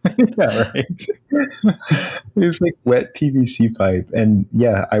 Yeah, right. It was like wet PVC pipe. And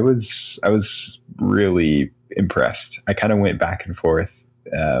yeah, I was really impressed. I kind of went back and forth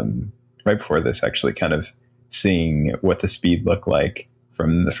right before this, actually, kind of seeing what the speed looked like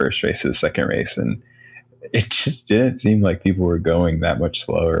from the first race to the second race. And it just didn't seem like people were going that much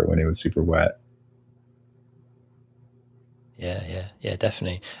slower when it was super wet. Yeah,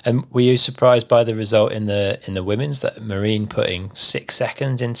 definitely. And were you surprised by the result in the women's, that Marine putting 6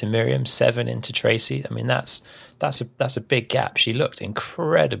 seconds into Miriam, 7 into Tracy? I mean, that's a big gap. She looked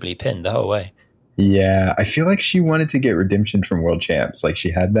incredibly pinned the whole way. Yeah, I feel like she wanted to get redemption from world champs. Like, she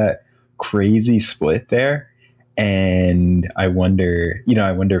had that crazy split there, and I wonder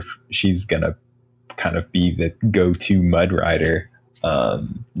if she's gonna kind of be the go-to mud rider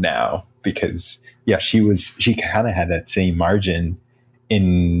now, because yeah, she kind of had that same margin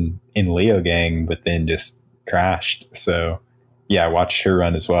in Leo Gang, but then just crashed. So yeah, I watched her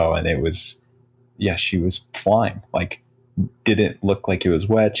run as well, and she was flying. Like, didn't look like it was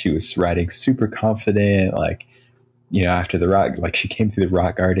wet. She was riding super confident. Like, after the rock, like, she came through the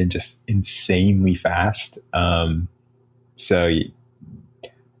rock garden just insanely fast. So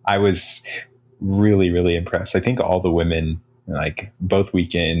I was really, really impressed. I think all the women, like, both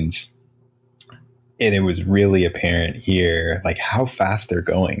weekends, and it was really apparent here, like, how fast they're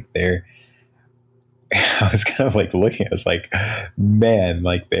going. I was kind of like looking, I was like, man,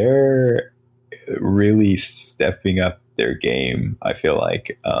 like, they're really stepping up their game. I feel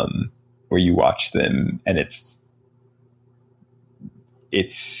like, where you watch them, and it's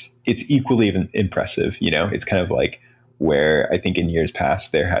equally impressive. It's kind of like where I think in years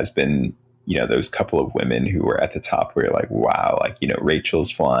past there has been, those couple of women who were at the top where you're like, wow, like, Rachel's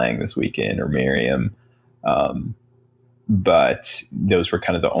flying this weekend, or Miriam. But those were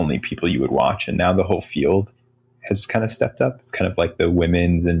kind of the only people you would watch. And now the whole field has kind of stepped up. It's kind of like the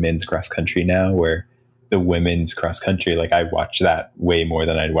women's and men's cross country now, where the women's cross country, like, I watch that way more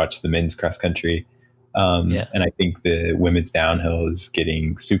than I'd watch the men's cross country. And I think the women's downhill is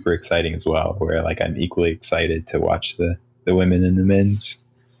getting super exciting as well, where, like, I'm equally excited to watch the women and the men's.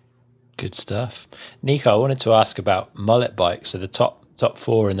 Good stuff. Nico, I wanted to ask about mullet bikes. So the top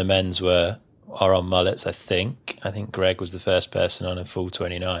 4 in the men's are on mullets, I think. I think Greg was the first person on a full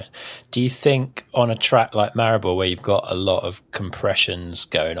 29. Do you think on a track like Maribor, where you've got a lot of compressions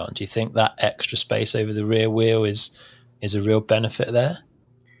going on, do you think that extra space over the rear wheel is a real benefit there?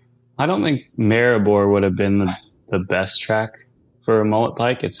 I don't think Maribor would have been the best track for a mullet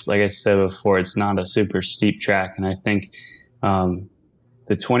bike. It's, like I said before, it's not a super steep track. And I think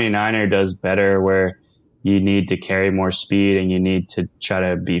the 29er does better, where you need to carry more speed and you need to try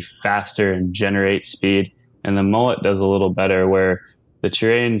to be faster and generate speed. And the mullet does a little better, where the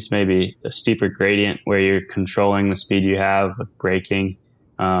terrain's maybe a steeper gradient where you're controlling the speed you have with braking.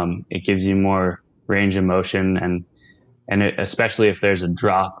 It gives you more range of motion, and especially if there's a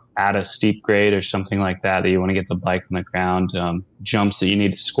drop at a steep grade or something like that you want to get the bike on the ground, jumps that you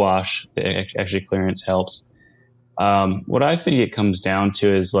need to squash, the extra clearance helps. What I think it comes down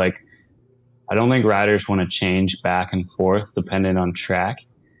to is, like, I don't think riders want to change back and forth depending on track.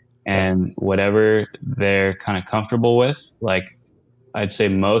 and whatever they're kind of comfortable with. Like I'd say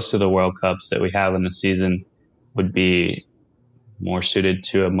most of the World Cups that we have in the season would be more suited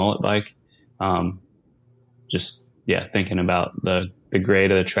to a mullet bike. Just thinking about the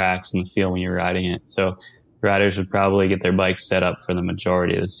grade of the tracks and the feel when you're riding it. So riders would probably get their bikes set up for the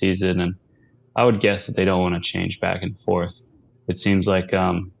majority of the season, and I would guess that they don't want to change back and forth. It seems like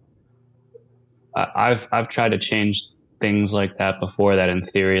I've tried to change things like that before, that in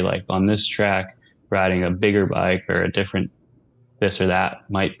theory, like on this track, riding a bigger bike or a different this or that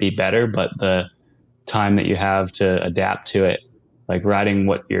might be better, but the time that you have to adapt to it, like riding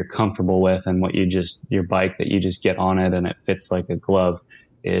what you're comfortable with and what your bike that you just get on it and it fits like a glove,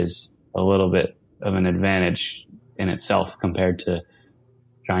 is a little bit of an advantage in itself compared to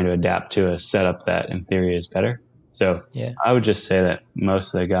trying to adapt to a setup that in theory is better. So I would just say that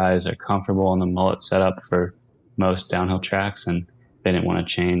most of the guys are comfortable in the mullet setup for most downhill tracks, and they didn't want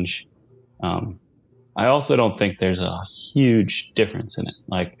to change. I also don't think there's a huge difference in it.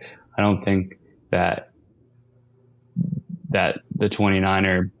 Like, I don't think that the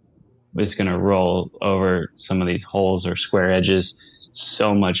 29er is going to roll over some of these holes or square edges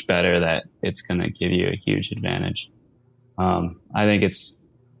so much better that it's going to give you a huge advantage. I think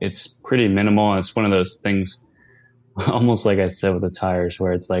it's pretty minimal. It's one of those things, almost like I said with the tires,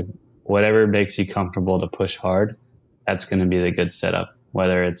 where it's like whatever makes you comfortable to push hard, that's going to be the good setup,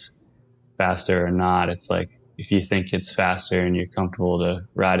 whether it's faster or not. It's like, if you think it's faster and you're comfortable to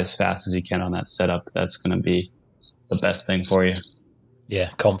ride as fast as you can on that setup, that's going to be the best thing for you. Yeah,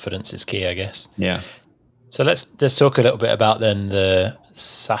 confidence is key, I guess. Yeah. So let's talk a little bit about then the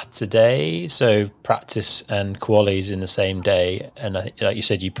Saturday. So practice and qualies in the same day, and like you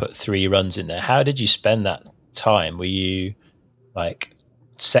said, you put 3 runs in there. How did you spend that time? Were you like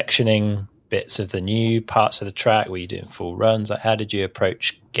sectioning bits of the new parts of the track? Were you doing full runs? Like, how did you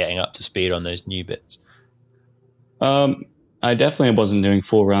approach getting up to speed on those new bits? I definitely wasn't doing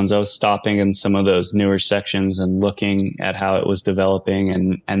full runs. I was stopping in some of those newer sections and looking at how it was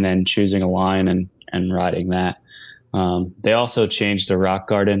developing, and then choosing a line and riding that. They also changed the rock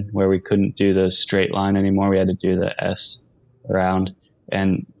garden where we couldn't do the straight line anymore. We had to do the S around,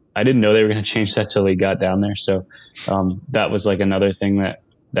 and I didn't know they were going to change that till we got down there. So that was like another thing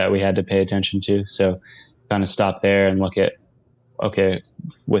that we had to pay attention to. So kind of stop there and look at, okay,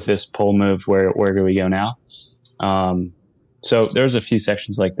 with this pole move, where do we go now? So there was a few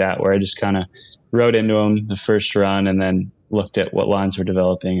sections like that where I just kind of rode into them the first run and then looked at what lines were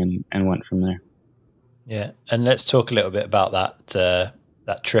developing and went from there. Yeah. And let's talk a little bit about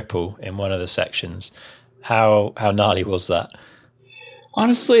that triple in one of the sections. How gnarly was that?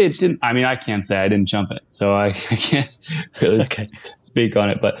 Honestly, it didn't. I mean, I can't say I didn't jump it, so I can't really speak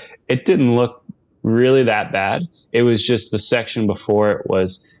on it, but it didn't look really that bad. It was just the section before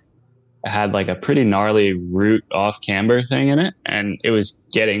it had like a pretty gnarly root off camber thing in it, and it was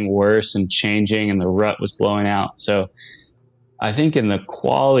getting worse and changing, and the rut was blowing out. So I think in the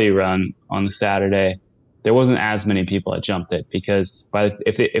quali run on the Saturday, there wasn't as many people that jumped it, because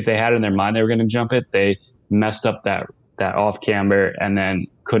if they had in their mind they were going to jump it, they messed up that off camber and then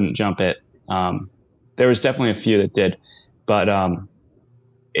couldn't jump it. There was definitely a few that did, but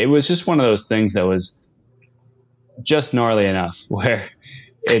it was just one of those things that was just gnarly enough where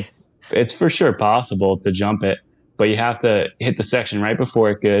it's for sure possible to jump it, but you have to hit the section right before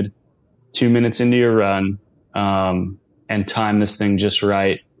it good, 2 minutes into your run, and time this thing just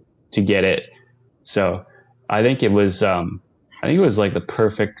right to get it. So I think it was like the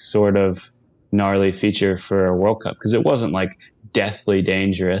perfect sort of gnarly feature for a World Cup, because it wasn't like deathly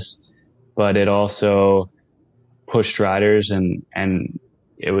dangerous, but it also pushed riders, and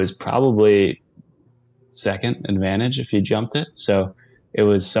it was probably second advantage if you jumped it. So it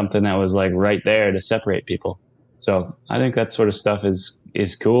was something that was like right there to separate people. So I think that sort of stuff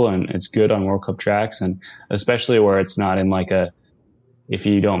is cool, and it's good on World Cup tracks, and especially where it's not in like a, if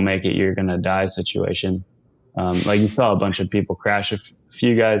you don't make it, you're going to die situation. Like you saw a bunch of people crash, a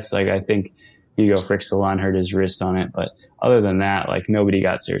few guys, like I think Hugo Frixelon hurt his wrist on it, but other than that, like nobody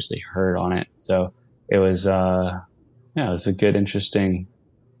got seriously hurt on it. So it was, it was a good, interesting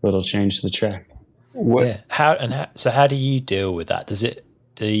little change to the track. So how do you deal with that?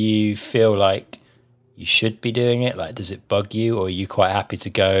 Do you feel like you should be doing it? Like, does it bug you, or are you quite happy to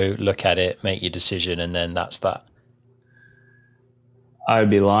go look at it, make your decision, and then that's that? I would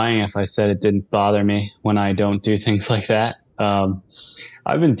be lying if I said it didn't bother me when I don't do things like that.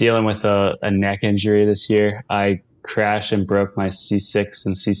 I've been dealing with a neck injury this year. I crashed and broke my C6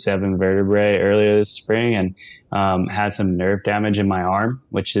 and C7 vertebrae earlier this spring, and had some nerve damage in my arm,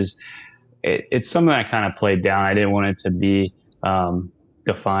 which is, it's something that kind of played down. I didn't want it to be the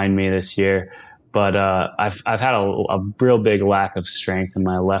defined me this year. But I've had a real big lack of strength in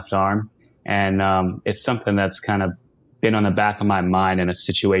my left arm, and it's something that's kind of been on the back of my mind in a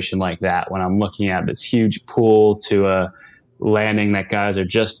situation like that when I'm looking at this huge pool to a landing that guys are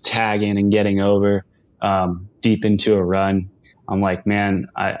just tagging and getting over deep into a run. I'm like, man,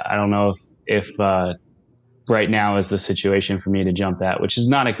 I don't know if right now is the situation for me to jump that, which is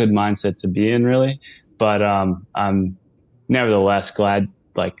not a good mindset to be in, really. But I'm nevertheless glad.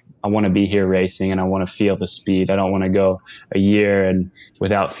 Like, I want to be here racing, and I want to feel the speed. I don't want to go a year and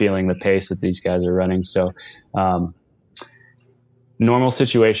without feeling the pace that these guys are running. So, normal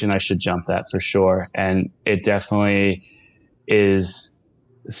situation, I should jump that for sure. And it definitely is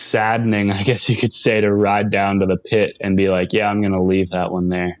saddening, I guess you could say, to ride down to the pit and be like, yeah, I'm going to leave that one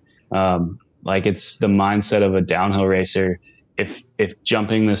there. Like, it's the mindset of a downhill racer. If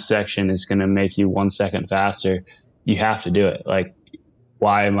jumping this section is going to make you 1 second faster, you have to do it. Like,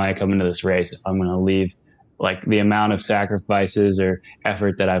 why am I coming to this race? I'm going to leave. Like, the amount of sacrifices or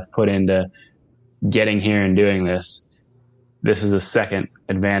effort that I've put into getting here and doing this is a second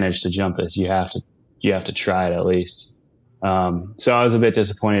advantage to jump this. You have to try it at least. So I was a bit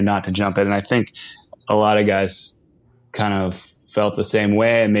disappointed not to jump it. And I think a lot of guys kind of felt the same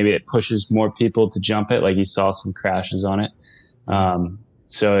way, and maybe it pushes more people to jump it. Like, you saw some crashes on it.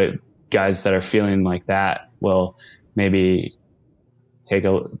 Guys that are feeling like that will maybe take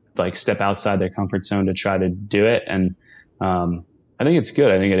step outside their comfort zone to try to do it. And I think it's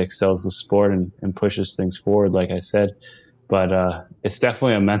good. I think it excels the sport and pushes things forward, like I said. But it's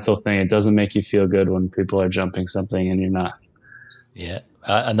definitely a mental thing. It doesn't make you feel good when people are jumping something and you're not. Yeah,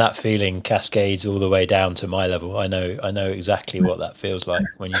 and that feeling cascades all the way down to my level. I know exactly what that feels like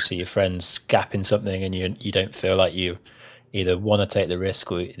when you see your friends gapping something and you don't feel like you either want to take the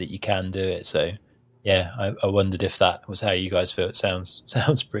risk or that you can do it. So yeah, I wondered if that was how you guys feel. It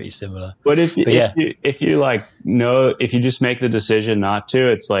sounds pretty similar. But if you just make the decision not to,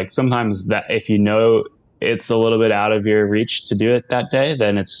 it's like sometimes that if you know it's a little bit out of your reach to do it that day,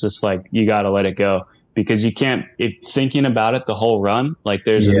 then it's just like you got to let it go, because you can't, if thinking about it the whole run, like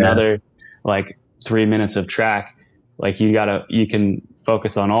there's another like 3 minutes of track, like you can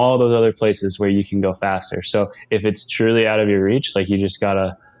focus on all those other places where you can go faster. So if it's truly out of your reach, like you just got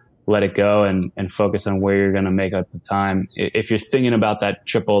to let it go and focus on where you're going to make up the time. If you're thinking about that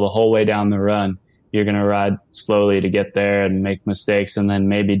triple the whole way down the run, you're going to ride slowly to get there and make mistakes and then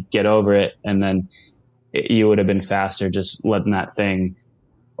maybe get over it. And then you would have been faster just letting that thing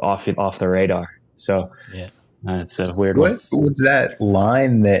off the radar. So yeah, it's a weird one. What was that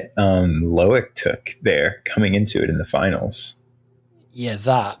line that Loic took there coming into it in the finals? Yeah,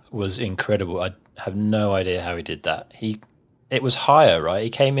 that was incredible. I have no idea how he did that. It was higher, right? He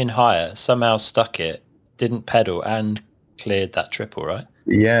came in higher, somehow stuck it, didn't pedal, and cleared that triple, right?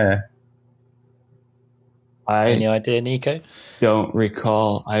 Yeah. Any idea, Nico? Don't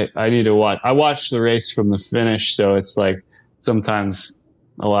recall. I need to watch. I watched the race from the finish, so it's like sometimes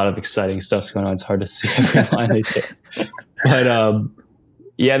a lot of exciting stuff's going on. It's hard to see every line they take. But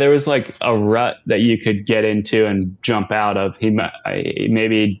yeah, there was like a rut that you could get into and jump out of.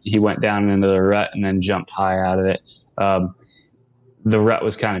 Maybe he went down into the rut and then jumped high out of it. The rut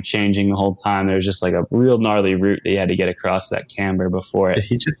was kind of changing the whole time. There was just like a real gnarly route that you had to get across that camber before it.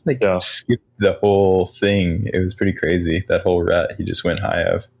 He just skipped the whole thing. It was pretty crazy. That whole rut he just went high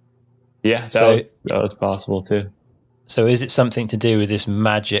of. Yeah, that was possible too. So is it something to do with this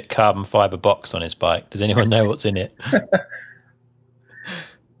magic carbon fiber box on his bike? Does anyone know what's in it?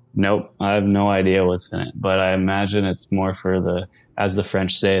 Nope, I have no idea what's in it, but I imagine it's more for as the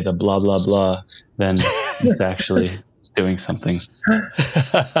French say, the blah, blah, blah, than it's actually doing something.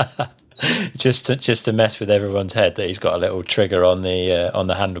 just to mess with everyone's head that he's got a little trigger on the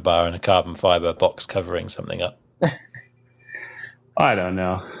handlebar and a carbon fiber box covering something up. I don't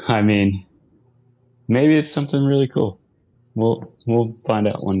know. I mean, maybe it's something really cool. We'll find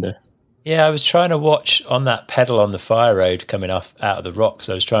out one day. Yeah, I was trying to watch on that pedal on the fire road coming out of the rocks.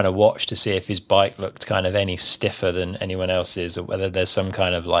 I was trying to watch to see if his bike looked kind of any stiffer than anyone else's, or whether there's some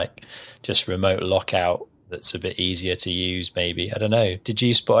kind of like just remote lockout that's a bit easier to use, maybe. I don't know. Did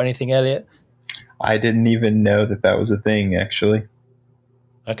you spot anything, Elliot? I didn't even know that was a thing, actually.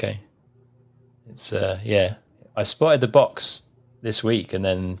 Okay. It's yeah. I spotted the box this week, and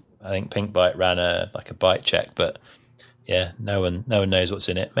then I think Pink Bike ran a bike check, but yeah, no one knows what's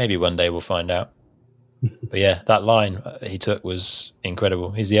in it. Maybe one day we'll find out. But yeah, that line he took was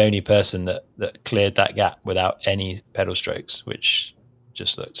incredible. He's the only person that cleared that gap without any pedal strokes, which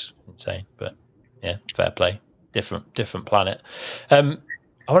just looked insane. But yeah, fair play. Different planet. I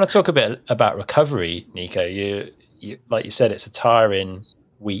want to talk a bit about recovery, Nico. You like you said, it's a tiring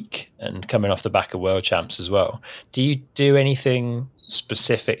week and coming off the back of world champs as well. Do you do anything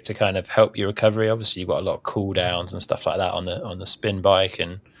specific to kind of help your recovery? Obviously, you've got a lot of cool downs and stuff like that on the spin bike.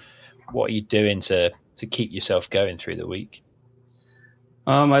 And what are you doing to keep yourself going through the week?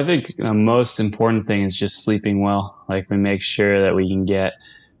 I think the most important thing is just sleeping well. Like, we make sure that we can get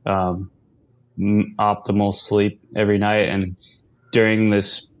optimal sleep every night. And during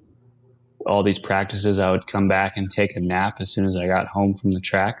all these practices, I would come back and take a nap as soon as I got home from the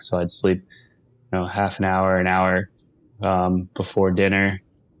track. So I'd sleep, half an hour, before dinner,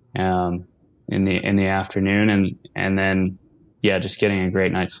 in the afternoon, and then just getting a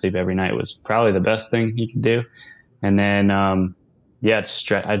great night's sleep every night was probably the best thing you could do. And then I'd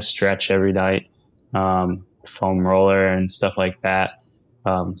stretch every night, foam roller and stuff like that.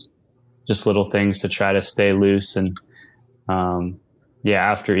 Just little things to try to stay loose. And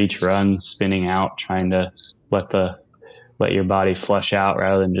after each run, spinning out, trying to let your body flush out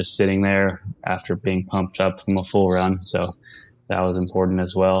rather than just sitting there after being pumped up from a full run. So that was important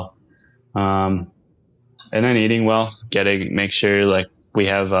as well. And then eating well, make sure, like, we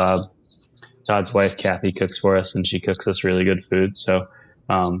have Todd's wife Kathy cooks for us, and she cooks us really good food. So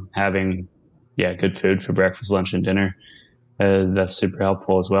having good food for breakfast, lunch, and dinner, that's super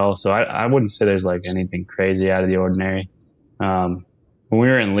helpful as well. So I wouldn't say there's like anything crazy out of the ordinary. When we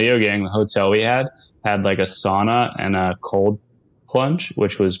were in Leogang, the hotel we had like a sauna and a cold plunge,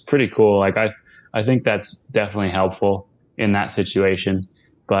 which was pretty cool. Like, I think that's definitely helpful in that situation.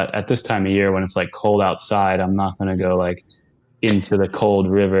 But at this time of year, when it's like cold outside, I'm not going to go like into the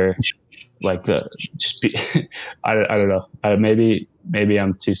cold river. Like I don't know. Maybe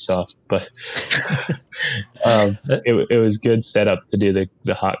I'm too soft, but it was good setup to do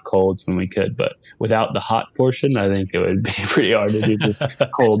the hot colds when we could. But without the hot portion, I think it would be pretty hard to do this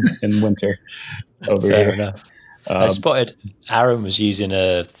cold in winter over Fair here. enough. I spotted Aaron was using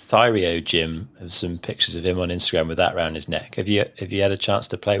a Thyrio gym. There's some pictures of him on Instagram with that around his neck. Have you had a chance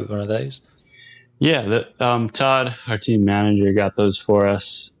to play with one of those? Yeah, Todd, our team manager, got those for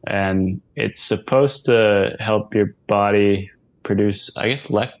us, and it's supposed to help your body produce, I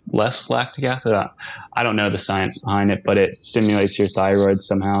guess, less lactic acid. I don't know the science behind it, but it stimulates your thyroid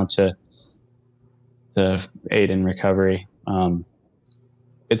somehow to aid in recovery.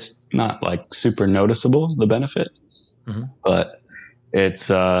 It's not like super noticeable, the benefit, but it's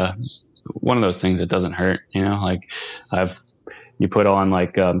one of those things that doesn't hurt. Like, you put on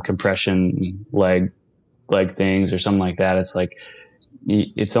like compression leg things or something like that. It's like,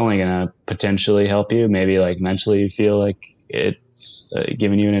 it's only going to potentially help you. Maybe like mentally you feel like it's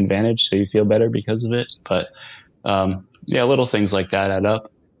giving you an advantage, so you feel better because of it. But little things like that add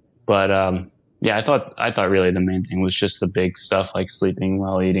up. But I thought really the main thing was just the big stuff, like sleeping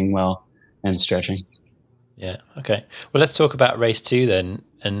well, eating well, and stretching. Yeah. Okay. Well, let's talk about race 2 then.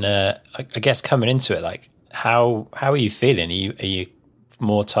 And I guess coming into it, like, how are you feeling? Are you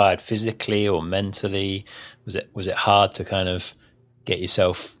more tired physically or mentally? Was it hard to kind of get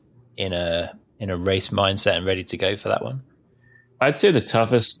yourself in a race mindset and ready to go for that one? I'd say the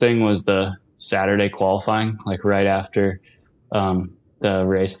toughest thing was the Saturday qualifying, like right after the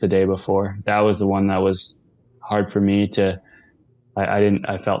race the day before. That was the one that was hard for me to.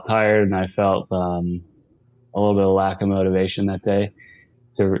 I felt tired, and I felt a little bit of lack of motivation that day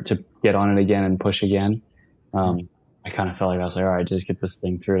to get on it again and push again. I kind of felt like I was like, all right, just get this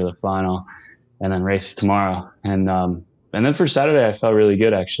thing through to the final and then race tomorrow. And then for Saturday, I felt really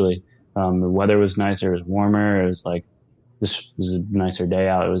good, actually. The weather was nicer. It was warmer. It was like, this was a nicer day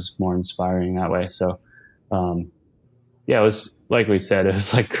out. It was more inspiring that way. So, it was, like we said, it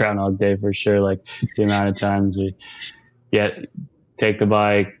was like Groundhog Day for sure. Like, the amount of times we take the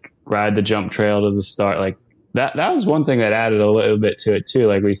bike, ride the jump trail to the start, like, that was one thing that added a little bit to it too.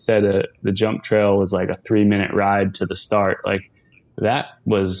 Like we said, the jump trail was like a 3-minute ride to the start. Like, that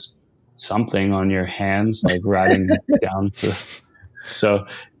was something on your hands, like riding down. So,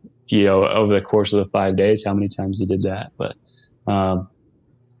 over the course of the 5 days, how many times you did that? But,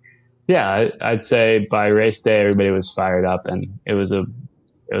 I'd say by race day, everybody was fired up, and it was a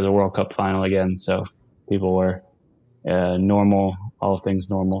World Cup final again. So people were normal, all things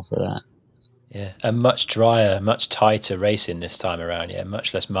normal for that. Yeah, and much drier, much tighter racing this time around. Yeah,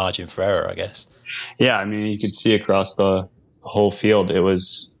 much less margin for error, I guess. Yeah, I mean, you could see across the whole field. It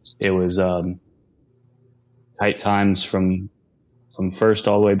was tight times from first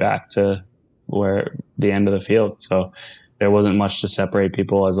all the way back to where the end of the field. So there wasn't much to separate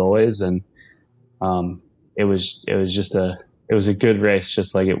people, as always, and it was a good race,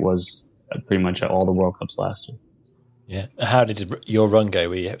 just like it was pretty much at all the World Cups last year. Yeah. How did your run go?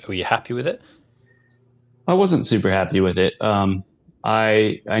 Were you happy with it? I wasn't super happy with it.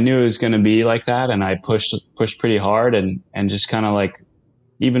 I knew it was going to be like that, and I pushed pretty hard, and just kind of like,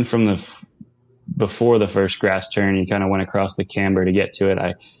 even from before the first grass turn, you kind of went across the camber to get to it.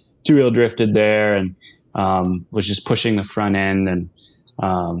 I two-wheel drifted there, and was just pushing the front end, and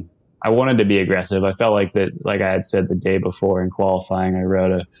I wanted to be aggressive. I felt like that, like I had said the day before in qualifying, I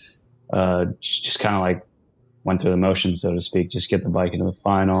rode just kind of like went through the motions, so to speak, just get the bike into the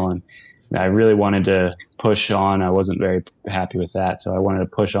final. And I really wanted to push on. I wasn't very happy with that, so I wanted to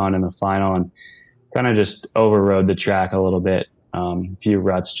push on in the final and kind of just overrode the track a little bit. A few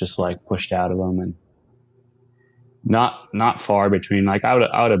ruts just like pushed out of them, and not far between. Like I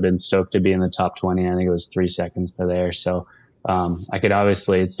would have been stoked to be in the top 20. I think it was 3 seconds to there. So I could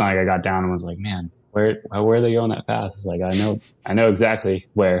obviously. It's not like I got down and was like, man, where are they going that fast? It's like I know exactly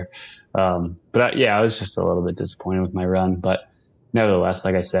where. But I was just a little bit disappointed with my run. But nevertheless,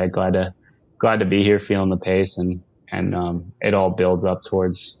 like I said, glad to be here, feeling the pace, and it all builds up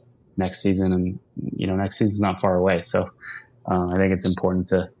towards next season. And next season's not far away, so I think it's important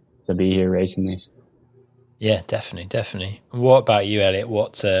to be here racing these. Yeah, definitely. What about you, Elliot?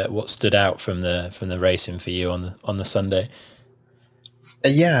 What stood out from the racing for you on the Sunday?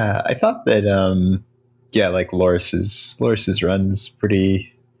 Yeah, I thought that like Loris's run's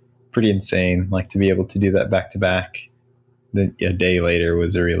pretty insane. Like, to be able to do that back to back a day later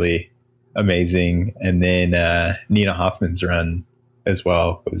was really amazing. And then Nina Hoffman's run as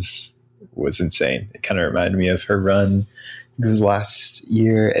well was insane. It kind of reminded me of her run. It was last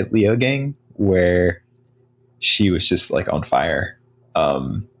year at Leogang, where she was just like on fire.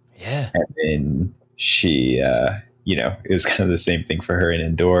 And then she, it was kind of the same thing for her in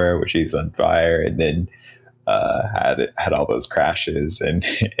Andorra, where she's on fire, and then had all those crashes and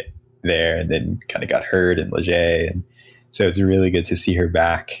there, and then kind of got hurt in Leger. And so it's really good to see her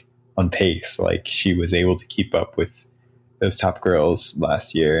back on pace. Like, she was able to keep up with those top girls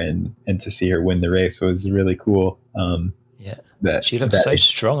last year, and to see her win the race was really cool. That she looks so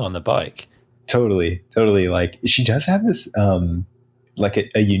strong on the bike. Totally. Like, she does have this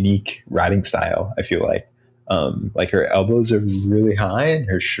like a unique riding style. I feel like her elbows are really high, and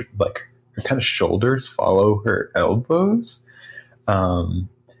her kind of shoulders follow her elbows. And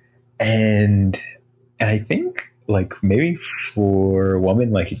I think, like, maybe for a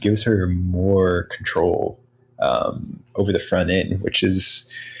woman, like, it gives her more control over the front end, which is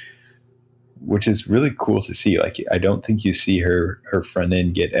really cool to see. Like, I don't think you see her front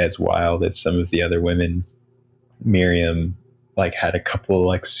end get as wild as some of the other women. Miriam, like, had a couple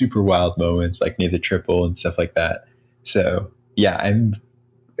like super wild moments, like near the triple and stuff like that. So yeah, I'm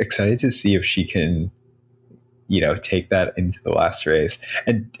excited to see if she can, take that into the last race.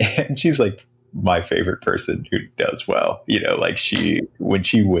 And she's like my favorite person who does well. Like, when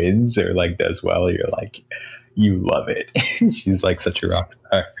she wins or like does well, you're like, you love it. She's like such a rock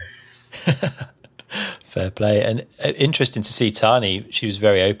star. Fair play. And interesting to see Tani. She was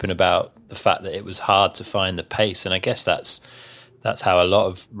very open about the fact that it was hard to find the pace, and I guess that's how a lot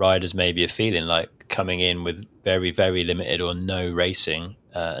of riders maybe are feeling, like coming in with very, very limited or no racing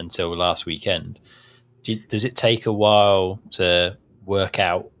until last weekend. Does it take a while to work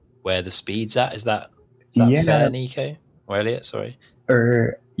out where the speed's at? Is that fair, Nico? Or Elliot, sorry.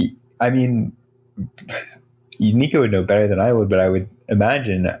 I mean, Nico would know better than I would, but I would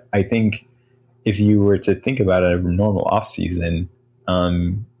imagine, I think if you were to think about a normal off season,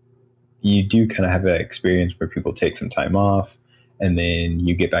 you do kind of have that experience where people take some time off and then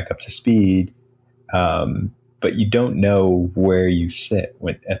you get back up to speed. But you don't know where you sit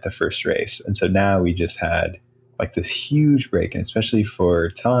at the first race. And so now we just had like this huge break, and especially for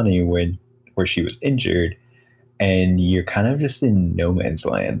Tani where she was injured, and you're kind of just in no man's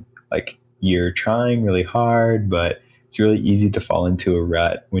land. Like, you're trying really hard, but it's really easy to fall into a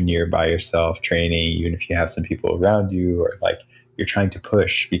rut when you're by yourself training, even if you have some people around you, or like you're trying to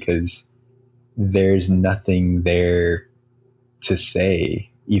push, because there's nothing there to say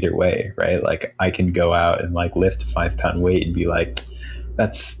either way, right? Like, I can go out and like lift a 5-pound weight and be like,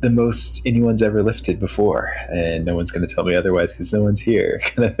 that's the most anyone's ever lifted before, and no one's going to tell me otherwise because no one's here,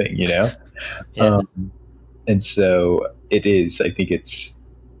 kind of thing, Yeah. And so it is, I think it's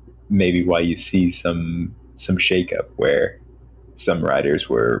maybe why you see some shakeup where some riders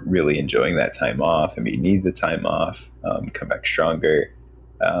were really enjoying that time off and need the time off, come back stronger.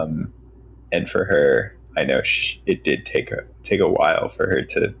 And for her, I know it did take a while for her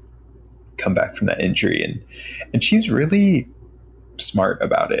to come back from that injury, and she's really smart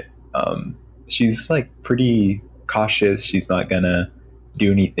about it. She's like pretty cautious. She's not gonna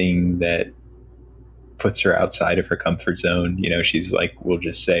do anything that puts her outside of her comfort zone. She's like, we'll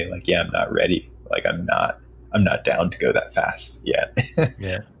just say like, yeah, I'm not ready. Like, I'm not I'm not down to go that fast yet.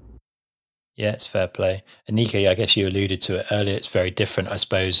 Yeah. Yeah, it's fair play. And Nico, I guess you alluded to it earlier. It's very different, I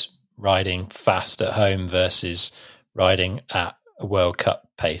suppose, riding fast at home versus riding at a World Cup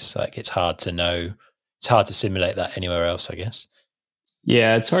pace. Like it's hard to simulate that anywhere else, I guess.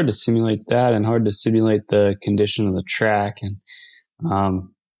 Yeah, it's hard to simulate that and hard to simulate the condition of the track. And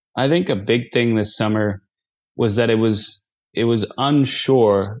I think a big thing this summer was that it was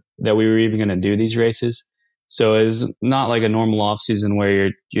unsure that we were even going to do these races. So it was not like a normal off season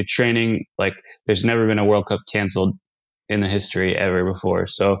where you're training. Like there's never been a World Cup canceled in the history ever before.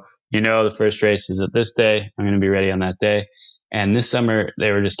 So the first race is at this day. I'm going to be ready on that day. And this summer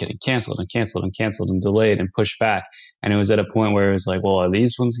they were just getting canceled and canceled and canceled and delayed and pushed back. And it was at a point where it was like, well, are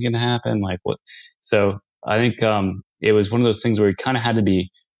these ones going to happen? Like what? So I think it was one of those things where you kind of had to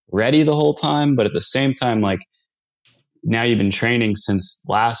be ready the whole time, but at the same time, like now you've been training since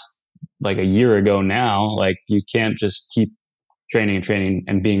like a year ago now, like you can't just keep training and training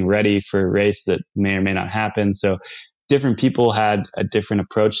and being ready for a race that may or may not happen. So different people had a different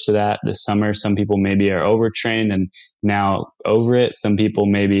approach to that this summer. Some people maybe are overtrained and now over it. Some people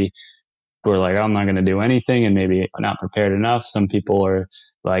maybe were like, I'm not going to do anything and maybe not prepared enough. Some people are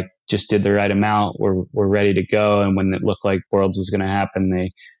like, just did the right amount. We're ready to go. And when it looked like Worlds was going to happen, they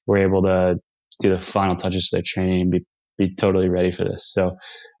were able to do the final touches to their training and be totally ready for this. So,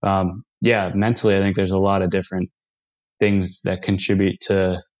 mentally, I think there's a lot of different things that contribute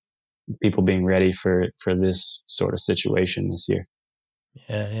to people being ready for this sort of situation this year.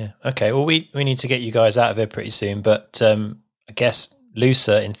 Yeah. Okay. Well, we need to get you guys out of here pretty soon, but I guess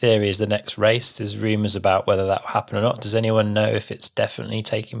Lusa, in theory, is the next race. There's rumours about whether that will happen or not. Does anyone know if it's definitely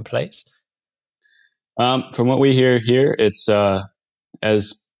taking place? From what we hear here, it's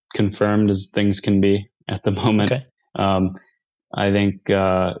as confirmed as things can be at the moment. Okay. I think,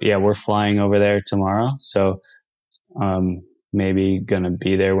 we're flying over there tomorrow. So maybe going to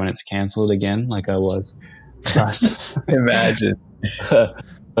be there when it's canceled again, like I was last. Imagine.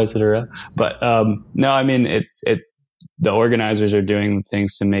 But no, I mean, the organizers are doing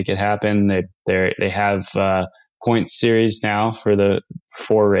things to make it happen. They have point series now for the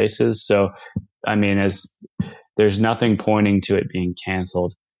 4 races. So, I mean, there's nothing pointing to it being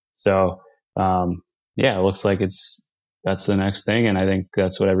canceled. So, it looks like that's the next thing. And I think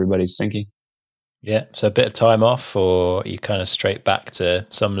that's what everybody's thinking. Yeah. So a bit of time off, or you kind of straight back to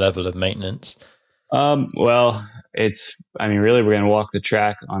some level of maintenance? Well, really, we're going to walk the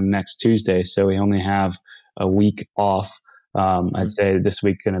track on next Tuesday. So we only have a week off. I'd say this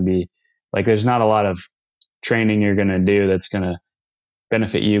week going to be like, there's not a lot of training you're going to do that's going to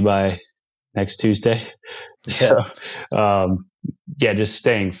benefit you by next Tuesday. Yeah. So, just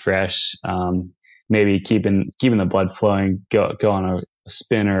staying fresh, maybe keeping the blood flowing, go on a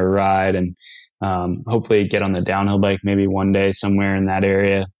spin or a ride, and hopefully get on the downhill bike maybe one day somewhere in that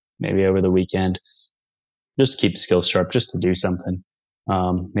area, maybe over the weekend. Just to keep skills sharp, just to do something.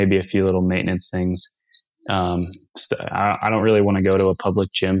 Maybe a few little maintenance things. I don't really want to go to a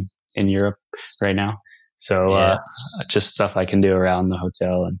public gym in Europe right now. So just stuff I can do around the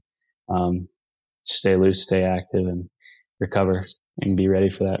hotel and stay loose, stay active, and recover and be ready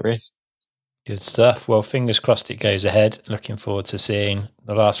for that race. Good stuff. Well, fingers crossed it goes ahead. Looking forward to seeing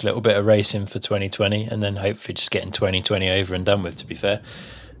the last little bit of racing for 2020 and then hopefully just getting 2020 over and done with, to be fair.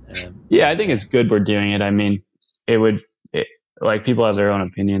 I think it's good we're doing it. I mean, like people have their own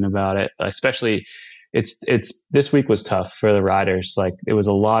opinion about it, especially it's this week was tough for the riders. Like it was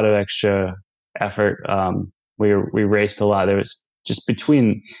a lot of extra effort. We raced a lot. There was just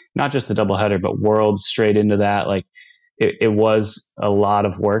between not just the doubleheader, but Worlds straight into that. Like it was a lot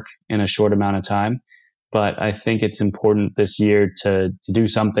of work in a short amount of time. But I think it's important this year to do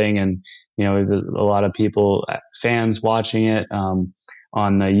something. And, there's a lot of people, fans watching it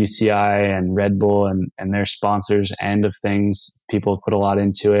on the UCI and Red Bull and their sponsors end of things. People have put a lot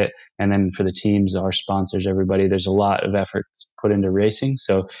into it. And then for the teams, our sponsors, everybody, there's a lot of effort put into racing.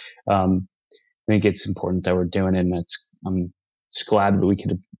 So I think it's important that we're doing it. And I'm just glad that we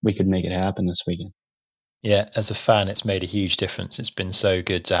could make it happen this weekend. Yeah, as a fan, it's made a huge difference. It's been so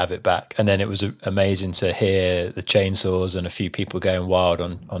good to have it back. And then it was amazing to hear the chainsaws and a few people going wild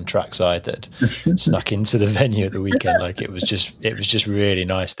on trackside that snuck into the venue at the weekend. Like it was just really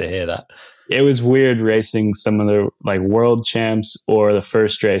nice to hear that. It was weird racing some of the like world champs or the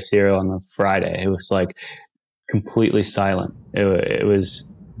first race here on the Friday. It was like completely silent. It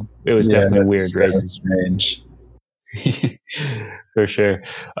was definitely weird racing. Strange. For sure.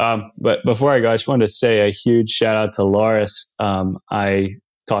 But before I go, I just wanted to say a huge shout out to Loris. I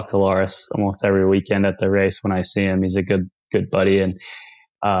talk to Loris almost every weekend at the race when I see him. He's a good buddy. And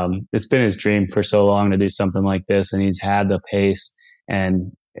it's been his dream for so long to do something like this, and he's had the pace,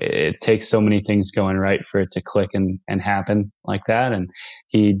 and it takes so many things going right for it to click and happen like that. And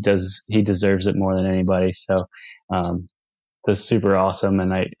he deserves it more than anybody. So, that's super awesome.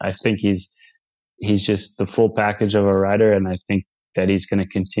 And I think he's just the full package of a rider. And I think that he's going to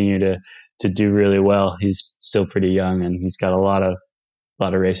continue to do really well. He's still pretty young, and he's got a lot of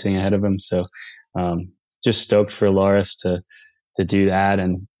racing ahead of him. So, just stoked for Loris to do that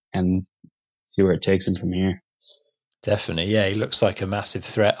and see where it takes him from here. Definitely. Yeah. He looks like a massive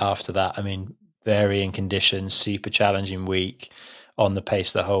threat after that. I mean, varying conditions, super challenging week, on the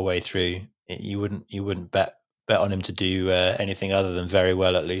pace the whole way through. You wouldn't bet on him to do anything other than very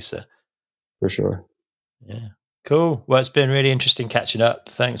well at Lusa. For sure. Yeah. Cool. Well, it's been really interesting catching up.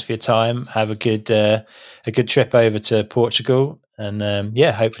 Thanks for your time. Have a good trip over to Portugal. And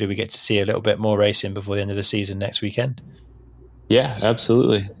hopefully we get to see a little bit more racing before the end of the season next weekend. Yeah,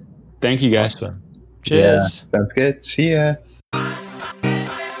 absolutely. Thank you, guys. Nice one. Cheers. Yeah, sounds good. See ya.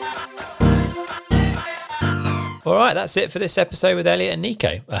 All right, that's it for this episode with Elliot and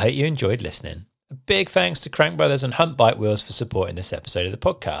Nico. I hope you enjoyed listening. A big thanks to Crank Brothers and Hunt Bike Wheels for supporting this episode of the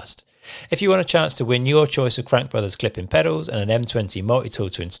podcast. If you want a chance to win your choice of Crank Brothers clipping pedals and an M20 multi-tool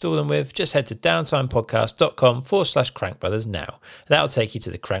to install them with, just head to downtimepodcast.com/Crank Brothers now. That'll take you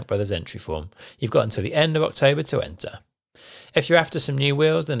to the Crank Brothers entry form. You've got until the end of October to enter. If you're after some new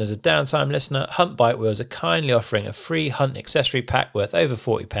wheels, then as a Downtime listener, Hunt Bike Wheels are kindly offering a free Hunt accessory pack worth over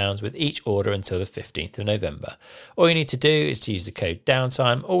 £40 with each order until the 15th of November. All you need to do is to use the code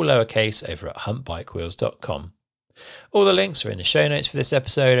DOWNTIME, all lowercase, over at huntbikewheels.com. All the links are in the show notes for this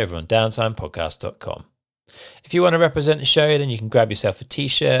episode over on downtimepodcast.com. If you want to represent the show, then you can grab yourself a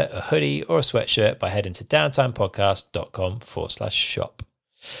t-shirt, a hoodie, or a sweatshirt by heading to downtimepodcast.com/shop.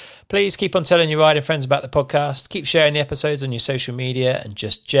 Please keep on telling your riding friends about the podcast, keep sharing the episodes on your social media, and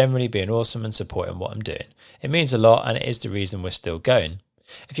just generally being awesome and supporting what I'm doing. It means a lot, and it is the reason we're still going.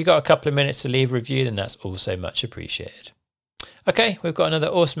 If you've got a couple of minutes to leave a review, then that's also much appreciated. Okay, we've got another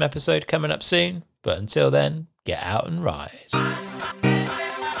awesome episode coming up soon, but until then, get out and ride.